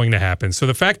something was going to happen. So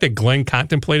the fact that Glenn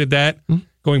contemplated that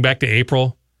going back to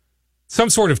April, some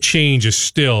sort of change is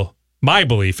still, my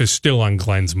belief, is still on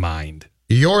Glenn's mind.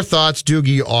 Your thoughts,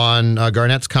 Doogie, on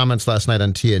Garnett's comments last night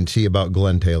on TNT about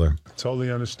Glenn Taylor? I totally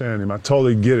understand him. I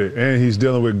totally get it. And he's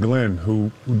dealing with Glenn,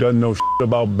 who doesn't know shit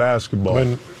about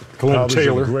basketball. Glenn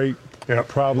Taylor. Great. Yeah,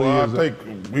 probably. I think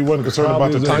we wasn't concerned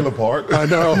about the Taylor part. I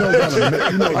know. You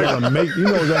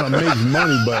know he's gonna make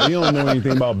money, but he don't know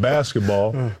anything about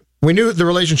basketball. We knew the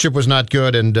relationship was not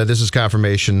good, and this is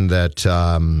confirmation that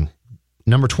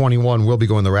number 21 will be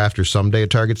going to the rafters someday at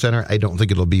Target Center. I don't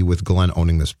think it'll be with Glenn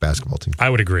owning this basketball team.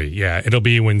 I would agree. Yeah, it'll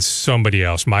be when somebody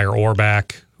else, Meyer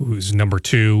Orbach, who's number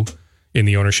 2 in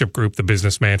the ownership group, the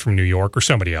businessman from New York, or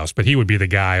somebody else. But he would be the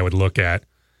guy I would look at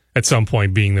some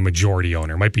point being the majority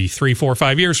owner. Might be 3, 4,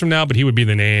 5 years from now, but he would be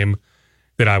the name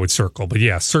that I would circle. But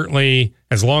yeah, certainly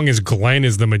as long as Glenn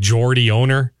is the majority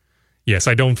owner, yes,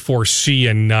 I don't foresee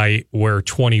a night where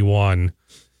 21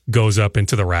 goes up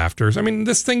into the rafters. I mean,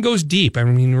 this thing goes deep. I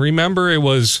mean, remember it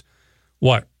was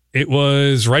what? It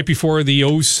was right before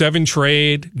the 07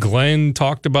 trade. Glenn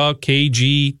talked about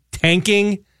KG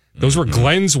tanking. Those were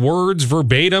Glenn's words,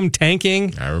 verbatim,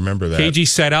 tanking. I remember that. KG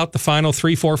set out the final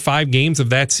 3, 4, 5 games of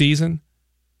that season,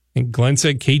 and Glenn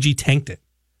said KG tanked it.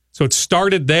 So it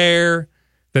started there,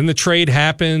 then the trade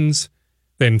happens,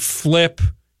 then Flip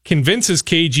convinces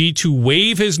KG to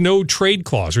waive his no-trade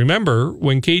clause. Remember,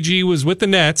 when KG was with the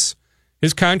Nets,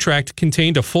 his contract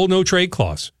contained a full no-trade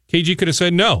clause. KG could have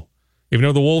said no. Even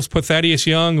though the Wolves put Thaddeus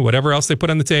Young, whatever else they put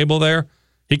on the table there,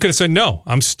 he could have said no,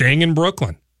 I'm staying in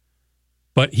Brooklyn.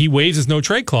 But he waives his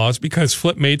no-trade clause because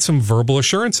Flip made some verbal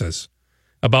assurances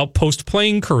about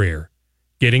post-playing career.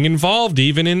 getting involved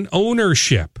even in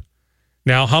ownership.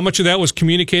 Now, how much of that was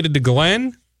communicated to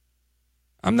Glenn?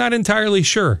 I'm not entirely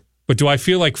sure. But do I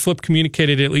feel like Flip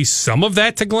communicated at least some of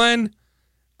that to Glenn?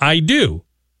 I do.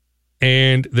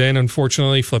 And then,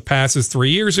 unfortunately, Flip passes 3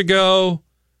 years ago,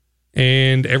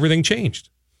 and everything changed,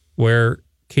 where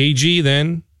KG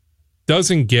then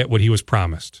doesn't get what he was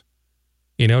promised.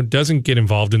 Doesn't get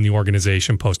involved in the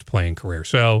organization post-playing career.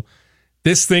 So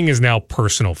this thing is now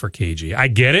personal for KG. I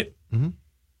get it,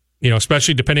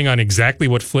 especially depending on exactly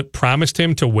what Flip promised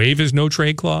him to waive his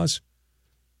no-trade clause.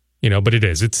 But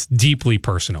it's deeply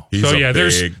personal.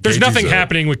 There's nothing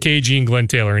happening with KG and Glenn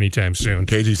Taylor anytime soon.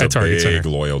 KG's a big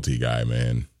loyalty guy,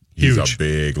 man. He's a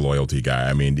big loyalty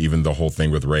guy. I mean, even the whole thing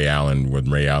with Ray Allen,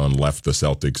 when Ray Allen left the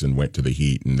Celtics and went to the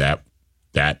Heat, and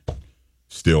that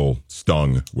still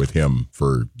stung with him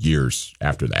for years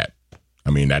after that. I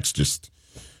mean, that's just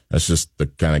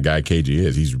the kind of guy KG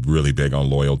is. He's really big on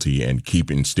loyalty and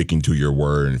sticking to your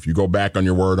word. And if you go back on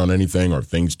your word on anything or if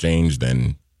things change,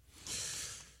 then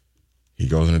he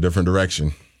goes in a different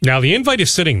direction. Now, the invite is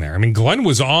sitting there. I mean, Glenn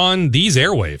was on these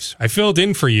airwaves. I filled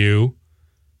in for you.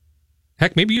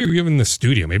 Heck, maybe you were even in the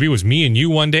studio. Maybe it was me and you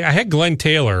one day. I had Glenn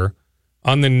Taylor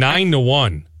on the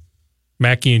 9-1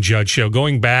 Mackey and Judd show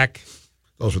going back.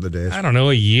 Those were the days. I don't know,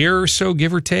 a year or so,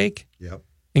 give or take. Yep.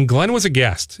 And Glenn was a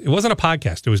guest. It wasn't a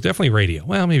podcast. It was definitely radio.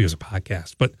 Well, maybe it was a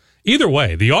podcast. But either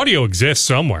way, the audio exists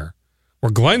somewhere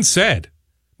where Glenn said,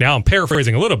 now I'm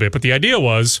paraphrasing a little bit, but the idea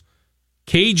was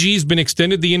KG's been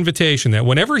extended the invitation that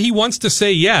whenever he wants to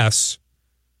say yes,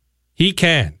 he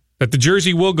can. That the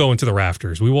jersey will go into the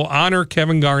rafters. We will honor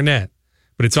Kevin Garnett,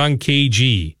 but it's on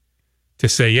KG to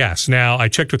say yes. Now, I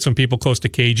checked with some people close to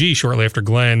KG shortly after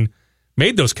Glenn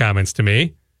made those comments to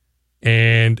me,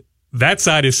 and that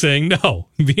side is saying no.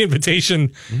 The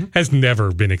invitation has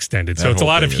never been extended. So it's a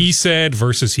lot of he said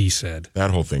versus he said. That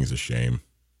whole thing's a shame.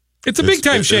 It's a big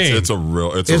time shame. It's a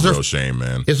real shame,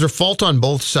 man. Is there fault on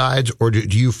both sides, or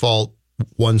do you fault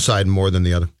one side more than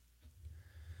the other?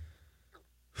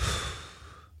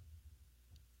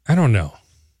 I don't know.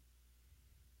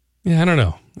 Yeah, I don't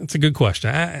know. That's a good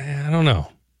question. I don't know.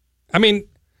 I mean,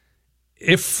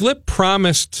 if Flip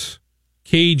promised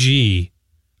KG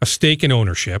a stake in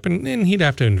ownership, and he'd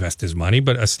have to invest his money,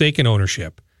 but a stake in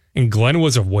ownership, and Glenn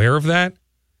was aware of that,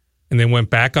 and then went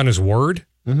back on his word,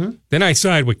 then I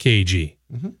side with KG.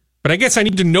 But I guess I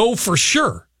need to know for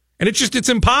sure. And it's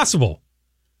impossible,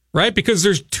 right? Because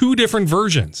there's two different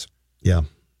versions. Yeah.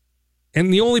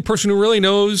 And the only person who really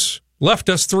knows left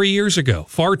us 3 years ago,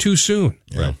 far too soon.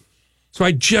 Yeah. So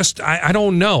I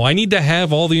don't know. I need to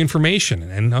have all the information.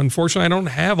 And unfortunately, I don't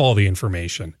have all the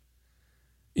information.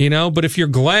 But if you're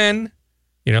Glenn,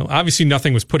 obviously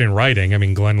nothing was put in writing. I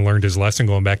mean, Glenn learned his lesson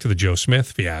going back to the Joe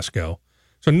Smith fiasco.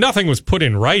 So nothing was put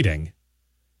in writing.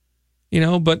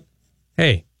 But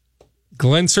hey,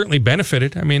 Glenn certainly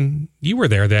benefited. I mean, you were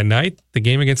there that night, the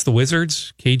game against the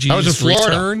Wizards, KG's I was in Florida.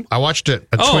 Return. I watched it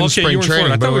at Twin Spring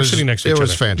Training. I thought we were sitting next to each other. It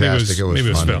was fantastic. Maybe it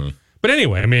was fun. Phil. But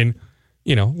anyway, I mean,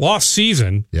 lost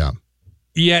season. Yeah.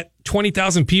 Yet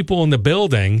 20,000 people in the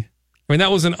building. I mean,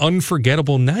 that was an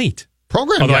unforgettable night.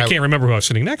 Although I can't remember who I was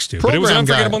sitting next to, but it was an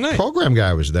unforgettable night. Program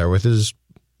guy was there with his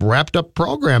wrapped up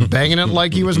program, banging it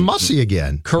like he was Mussy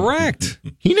again. Correct.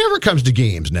 He never comes to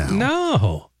games now.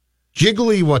 No.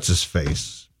 Jiggly, what's his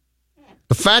face?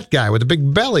 The fat guy with the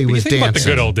big belly was dancing. About the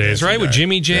good old days, right? With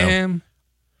Jimmy Jam.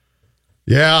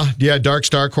 Yeah, Dark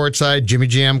Star courtside, Jimmy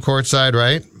Jam courtside,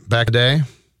 right? Back in the day.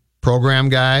 Program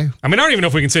guy. I mean, I don't even know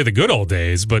if we can say the good old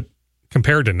days, but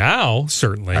compared to now,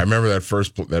 certainly. I remember that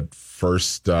first,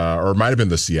 or it might have been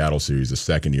the Seattle series, the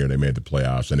second year they made the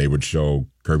playoffs, and they would show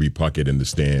Kirby Puckett in the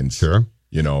stands. Sure.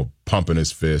 Pumping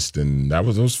his fist, and it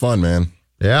was fun, man.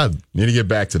 Yeah. Need to get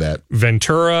back to that.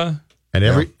 Ventura.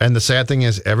 And the sad thing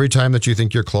is, every time that you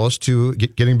think you're close to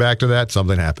getting back to that,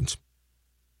 something happens.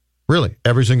 Really,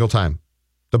 every single time.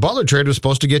 The Butler trade was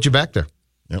supposed to get you back there.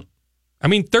 Yep. I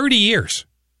mean, 30 years.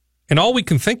 And all we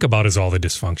can think about is all the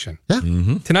dysfunction. Yeah.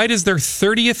 Mm-hmm. Tonight is their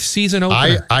 30th season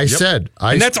opener.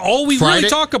 And that's all we really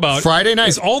talk about. Friday night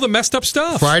is all the messed up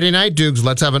stuff. Friday night, Dukes,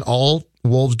 let's have an all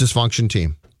Wolves dysfunction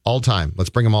team. All time. Let's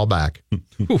bring them all back.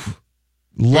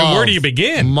 Love, where do you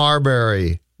begin?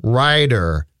 Marbury,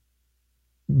 Ryder,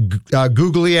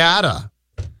 Gugliotta.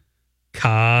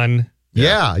 Khan.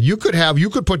 Yeah, you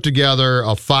could put together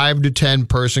a 5 to 10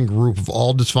 person group of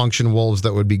all dysfunction Wolves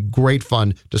that would be great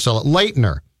fun to sell at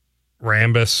Leitner.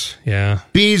 Rambus, yeah.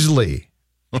 Beasley.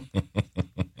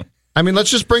 I mean,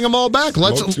 let's just bring them all back. Too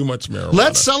much marijuana.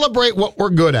 Let's celebrate what we're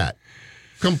good at.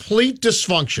 Complete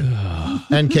dysfunction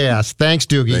and chaos. Thanks,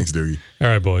 Doogie. Thanks, Doogie. All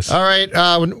right, boys. All right,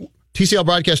 TCL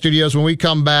Broadcast Studios, when we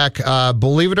come back,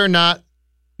 believe it or not,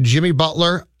 Jimmy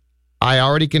Butler, I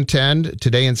already contend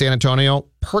today in San Antonio,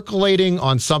 percolating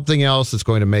on something else that's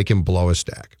going to make him blow his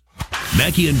stack.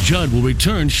 Mackey and Judd will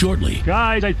return shortly.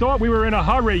 Guys, I thought we were in a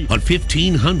hurry. On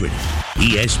 1500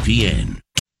 ESPN.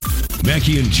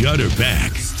 Mackey and Judd are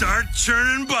back. Start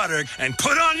churning butter and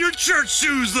put on your church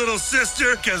shoes, little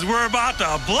sister, because we're about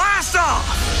to blast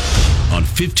off. On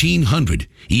 1500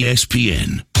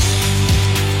 ESPN.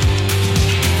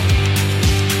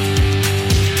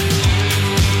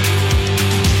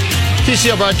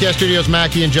 TCL Broadcast Studios,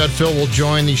 Mackey and Judd. Phil will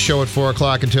join the show at 4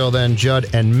 o'clock. Until then, Judd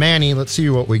and Manny. Let's see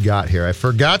what we got here. I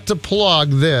forgot to plug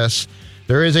this.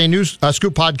 There is a new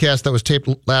Scoop podcast that was taped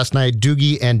last night.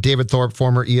 Doogie and David Thorpe,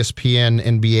 former ESPN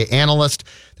NBA analyst,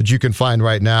 that you can find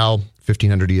right now,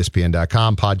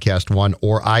 1500ESPN.com, Podcast One,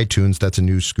 or iTunes. That's a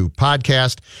new Scoop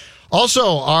podcast.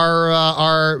 Also,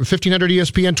 our 1500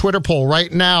 ESPN Twitter poll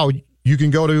right now. You can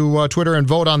go to Twitter and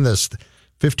vote on this.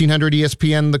 1500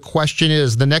 ESPN, the question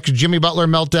is, the next Jimmy Butler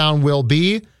meltdown will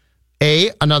be A,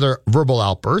 another verbal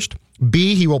outburst,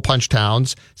 B, he will punch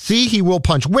Towns, C, he will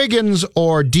punch Wiggins,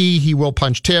 or D, he will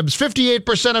punch Tibbs.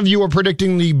 58% of you are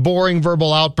predicting the boring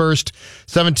verbal outburst,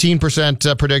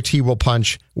 17% predict he will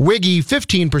punch Wiggy,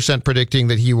 15% predicting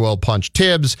that he will punch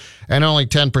Tibbs, and only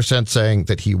 10% saying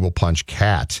that he will punch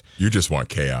Cat. You just want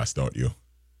chaos, don't you?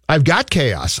 I've got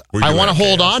chaos. I want to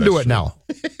hold on to it now.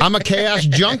 I'm a chaos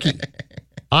junkie.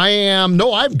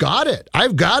 I've got it.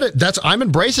 I'm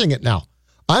embracing it now.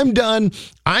 I'm done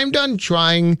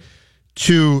trying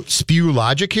to spew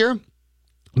logic here.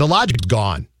 The logic's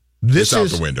gone. It's out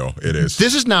the window. It is.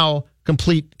 This is now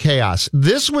complete chaos.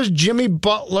 This was Jimmy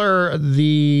Butler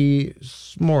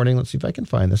this morning. Let's see if I can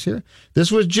find this here.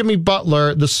 This was Jimmy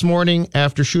Butler this morning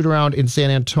after shoot around in San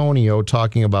Antonio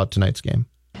talking about tonight's game.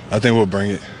 I think we'll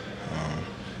bring it.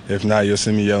 If not, you'll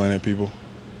see me yelling at people.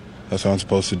 That's what I'm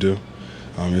supposed to do.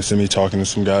 You'll see me talking to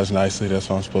some guys nicely. That's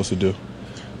what I'm supposed to do.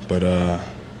 But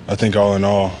I think all in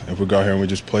all, if we go out here and we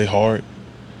just play hard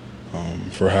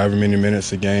for however many minutes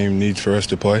the game needs for us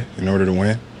to play in order to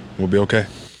win, we'll be okay.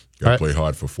 Got to play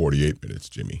hard for 48 minutes,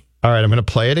 Jimmy. All right, I'm going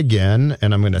to play it again,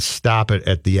 and I'm going to stop it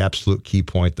at the absolute key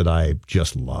point that I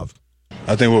just love.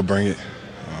 I think we'll bring it.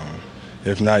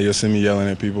 If not, you'll see me yelling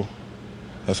at people.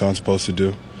 That's what I'm supposed to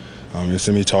do. You'll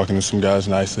see me talking to some guys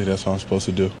nicely. That's what I'm supposed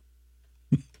to do.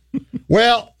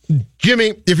 Well,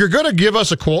 Jimmy, if you're going to give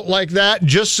us a quote like that,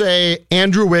 just say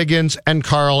Andrew Wiggins and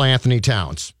Karl Anthony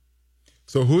Towns.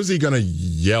 So who's he going to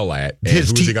yell at, and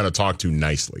who's he going to talk to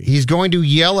nicely? He's going to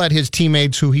yell at his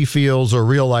teammates who he feels are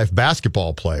real-life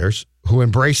basketball players who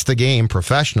embrace the game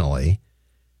professionally,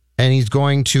 and he's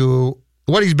going to...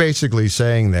 What he's basically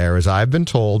saying there is, I've been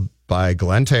told by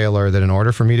Glenn Taylor that in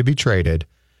order for me to be traded,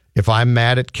 if I'm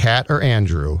mad at Kat or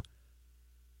Andrew,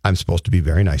 I'm supposed to be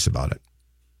very nice about it.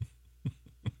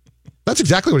 That's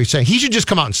exactly what he's saying. He should just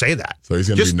come out and say that. So he's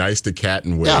going to be nice to Cat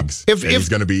and Wiggs. Yeah, he's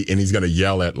going to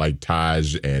yell at like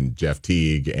Taj and Jeff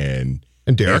Teague and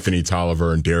Derek. Anthony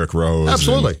Tolliver and Derrick Rose.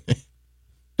 Absolutely.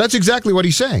 That's exactly what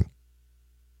he's saying.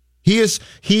 He is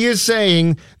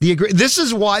saying this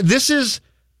is why this is.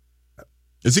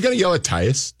 Is he going to yell at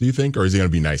Tyus, do you think, or is he going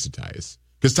to be nice to Tyus?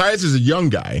 Because Tyus is a young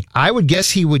guy. I would guess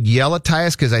he would yell at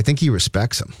Tyus because I think he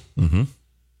respects him. Mm-hmm.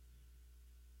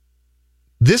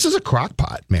 This is a crock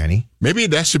pot, Manny. Maybe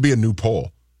that should be a new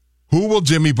poll. Who will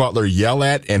Jimmy Butler yell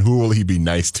at, and who will he be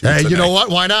nice to? Hey, tonight? You know what?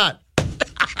 Why not?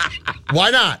 Why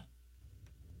not?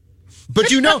 But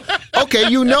you know,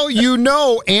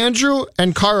 Andrew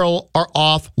and Karl are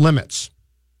off limits.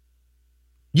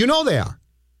 You know they are.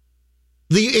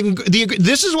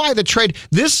 This is why the trade.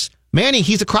 This Manny,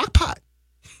 he's a crock pot.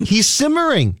 He's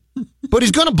simmering, but he's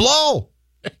going to blow.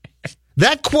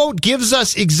 That quote gives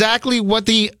us exactly what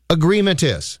the agreement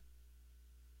is.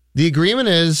 The agreement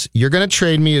is you're going to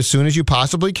trade me as soon as you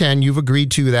possibly can. You've agreed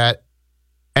to that.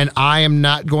 And I am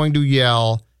not going to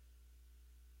yell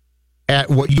at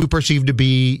what you perceive to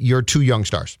be your two young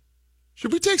stars.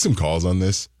 Should we take some calls on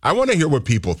this? I want to hear what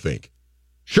people think.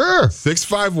 Sure.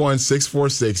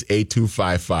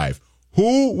 651-646-8255.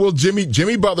 Who will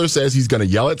Jimmy Butler says he's going to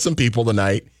yell at some people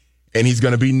tonight, and he's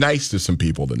going to be nice to some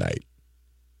people tonight.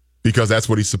 Because that's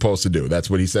what he's supposed to do. That's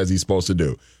what he says he's supposed to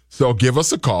do. So give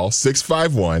us a call,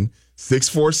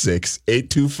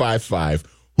 651-646-8255.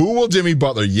 Who will Jimmy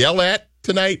Butler yell at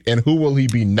tonight, and who will he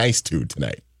be nice to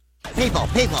tonight? People,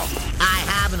 I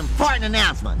have an important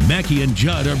announcement. Mackey and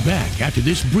Judd are back after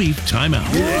this brief timeout.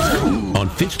 On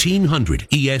 1500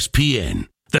 ESPN.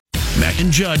 The Mack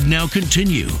and Judd now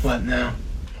continue. What now?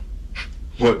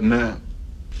 What now?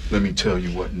 Let me tell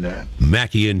you what now.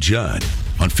 Mackey and Judd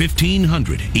on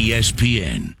 1500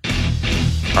 ESPN.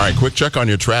 All right, quick check on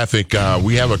your traffic.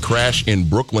 We have a crash in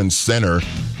Brooklyn Center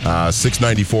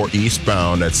 694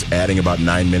 eastbound, that's adding about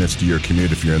 9 minutes to your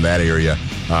commute if you're in that area.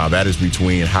 That is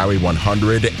between Highway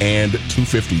 100 and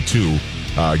 252.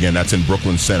 Again, that's in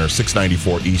Brooklyn Center.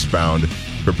 694 eastbound.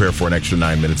 Prepare for an extra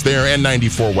 9 minutes there. And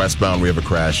 94 westbound, we have a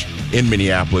crash in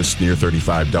Minneapolis near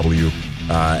 35W,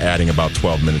 adding about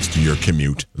 12 minutes to your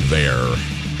commute there.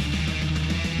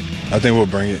 I think we'll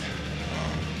bring it.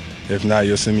 If not,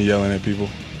 you'll see me yelling at people.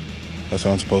 That's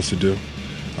what I'm supposed to do.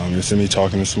 You'll see me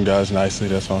talking to some guys nicely.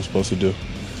 That's what I'm supposed to do.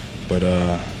 But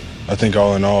I think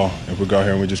all in all, if we go out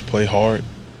here and we just play hard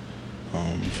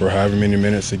for however many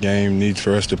minutes the game needs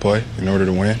for us to play in order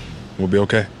to win, we'll be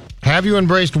okay. Have you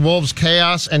embraced Wolves'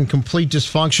 chaos and complete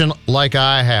dysfunction like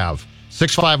I have?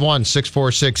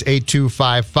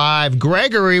 651-646-8255.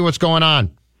 Gregory, what's going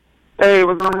on? Hey,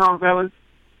 what's going on, fellas?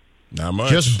 Not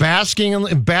much. Just basking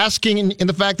in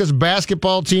the fact this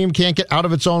basketball team can't get out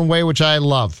of its own way, which I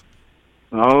love.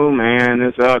 Oh, man,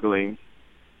 it's ugly.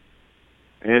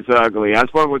 It's ugly. I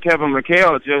spoke with Kevin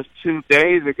McHale just 2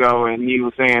 days ago, and he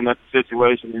was saying that the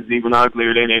situation is even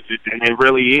uglier than it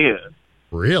really is.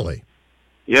 Really?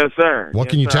 Yes, sir. What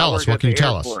can you tell us? What can you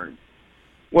tell us?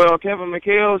 Well, Kevin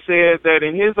McHale said that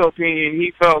in his opinion,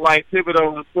 he felt like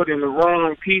Thibodeau was putting the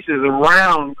wrong pieces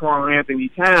around Karl Anthony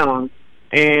Towns,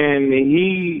 and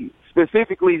he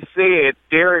specifically said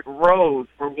Derrick Rose,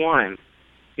 for one.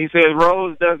 He said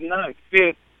Rose does not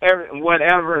fit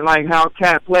whatever, like how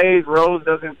Cat plays. Rose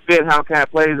doesn't fit how Cat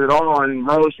plays at all, and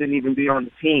Rose shouldn't even be on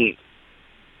the team.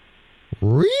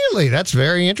 Really? That's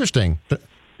very interesting.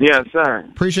 Yes, sir.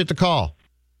 Appreciate the call.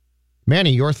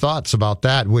 Manny, your thoughts about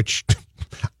that, which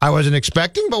I wasn't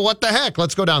expecting, but what the heck?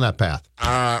 Let's go down that path.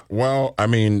 Well, I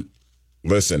mean,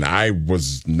 listen, I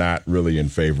was not really in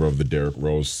favor of the Derrick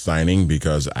Rose signing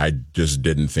because I just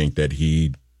didn't think that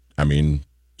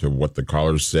to what the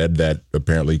callers said, that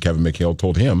apparently Kevin McHale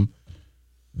told him,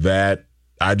 that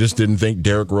I just didn't think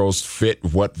Derrick Rose fit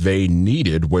what they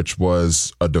needed, which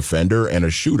was a defender and a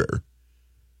shooter.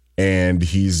 And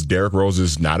Derrick Rose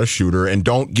is not a shooter. And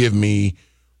don't give me,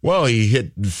 well, he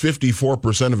hit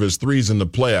 54% of his threes in the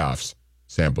playoffs.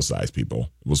 Sample size, people.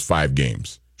 It was 5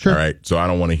 games. Sure. All right. So I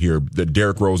don't want to hear that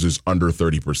Derrick Rose is under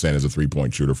 30% as a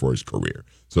 3-point shooter for his career.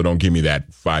 So don't give me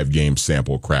that 5-game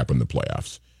sample crap in the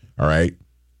playoffs. All right.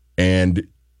 And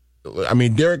I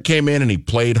mean, Derrick came in and he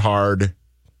played hard.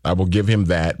 I will give him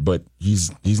that, but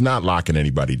he's not locking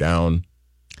anybody down.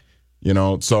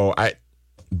 But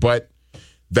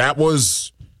that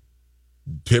was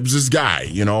Tibbs' guy,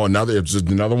 it's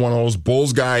another one of those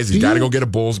Bulls guys. He's got to go get a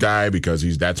Bulls guy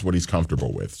because that's what he's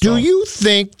comfortable with. Do you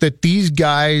think that these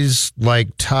guys like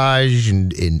Taj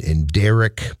and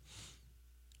Derrick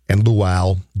and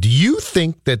Luau, do you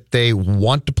think that they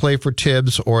want to play for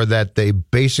Tibbs, or that they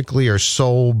basically are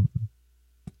so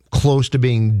close to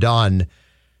being done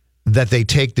that they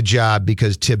take the job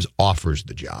because Tibbs offers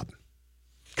the job?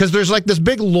 Because there's like this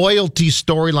big loyalty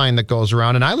storyline that goes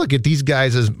around, and I look at these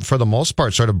guys as, for the most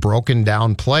part, sort of broken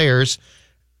down players,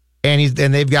 and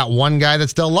they've got one guy that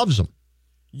still loves them.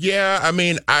 Yeah,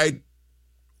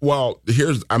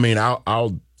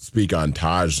 I'll speak on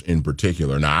Taj in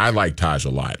particular. Now, I like Taj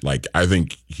a lot. Like, I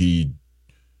think he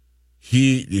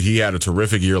had a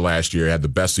terrific year last year, had the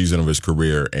best season of his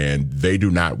career, and they do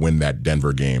not win that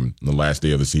Denver game the last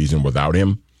day of the season without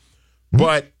him. Mm-hmm.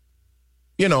 But,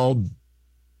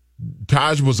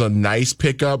 Taj was a nice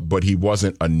pickup, but he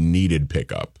wasn't a needed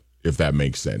pickup, if that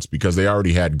makes sense, because they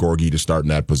already had Gorgie to start in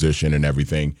that position and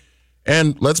everything.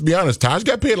 And let's be honest, Taj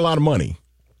got paid a lot of money.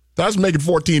 Taj is making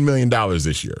 $14 million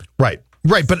this year. Right.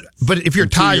 But if you're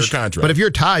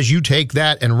Taj, you take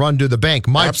that and run to the bank.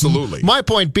 Absolutely. My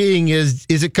point being is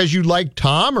it because you like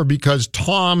Tom, or because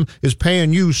Tom is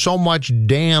paying you so much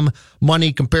damn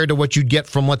money compared to what you'd get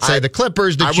from, let's say, the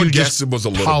Clippers, that you just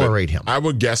tolerate him? I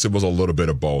would guess it was a little bit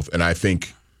of both. And I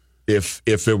think if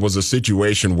it was a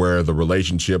situation where the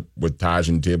relationship with Taj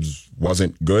and Tibbs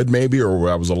wasn't good, maybe, or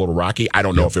where I was a little rocky, I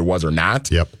don't know if it was or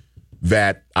not. Yep.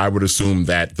 That I would assume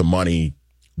that the money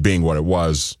being what it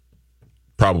was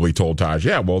probably told Taj,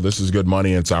 yeah, well, this is good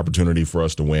money and it's opportunity for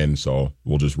us to win, so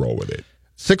we'll just roll with it.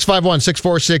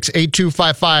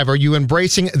 651-646-8255. Are you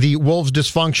embracing the Wolves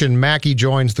dysfunction? Mackey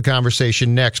joins the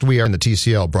conversation next. We are in the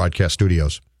TCL broadcast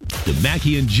studios. The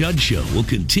Mackey and Judd Show will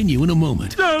continue in a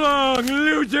moment. So long,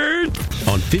 losers!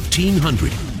 On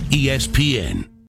 1500 ESPN.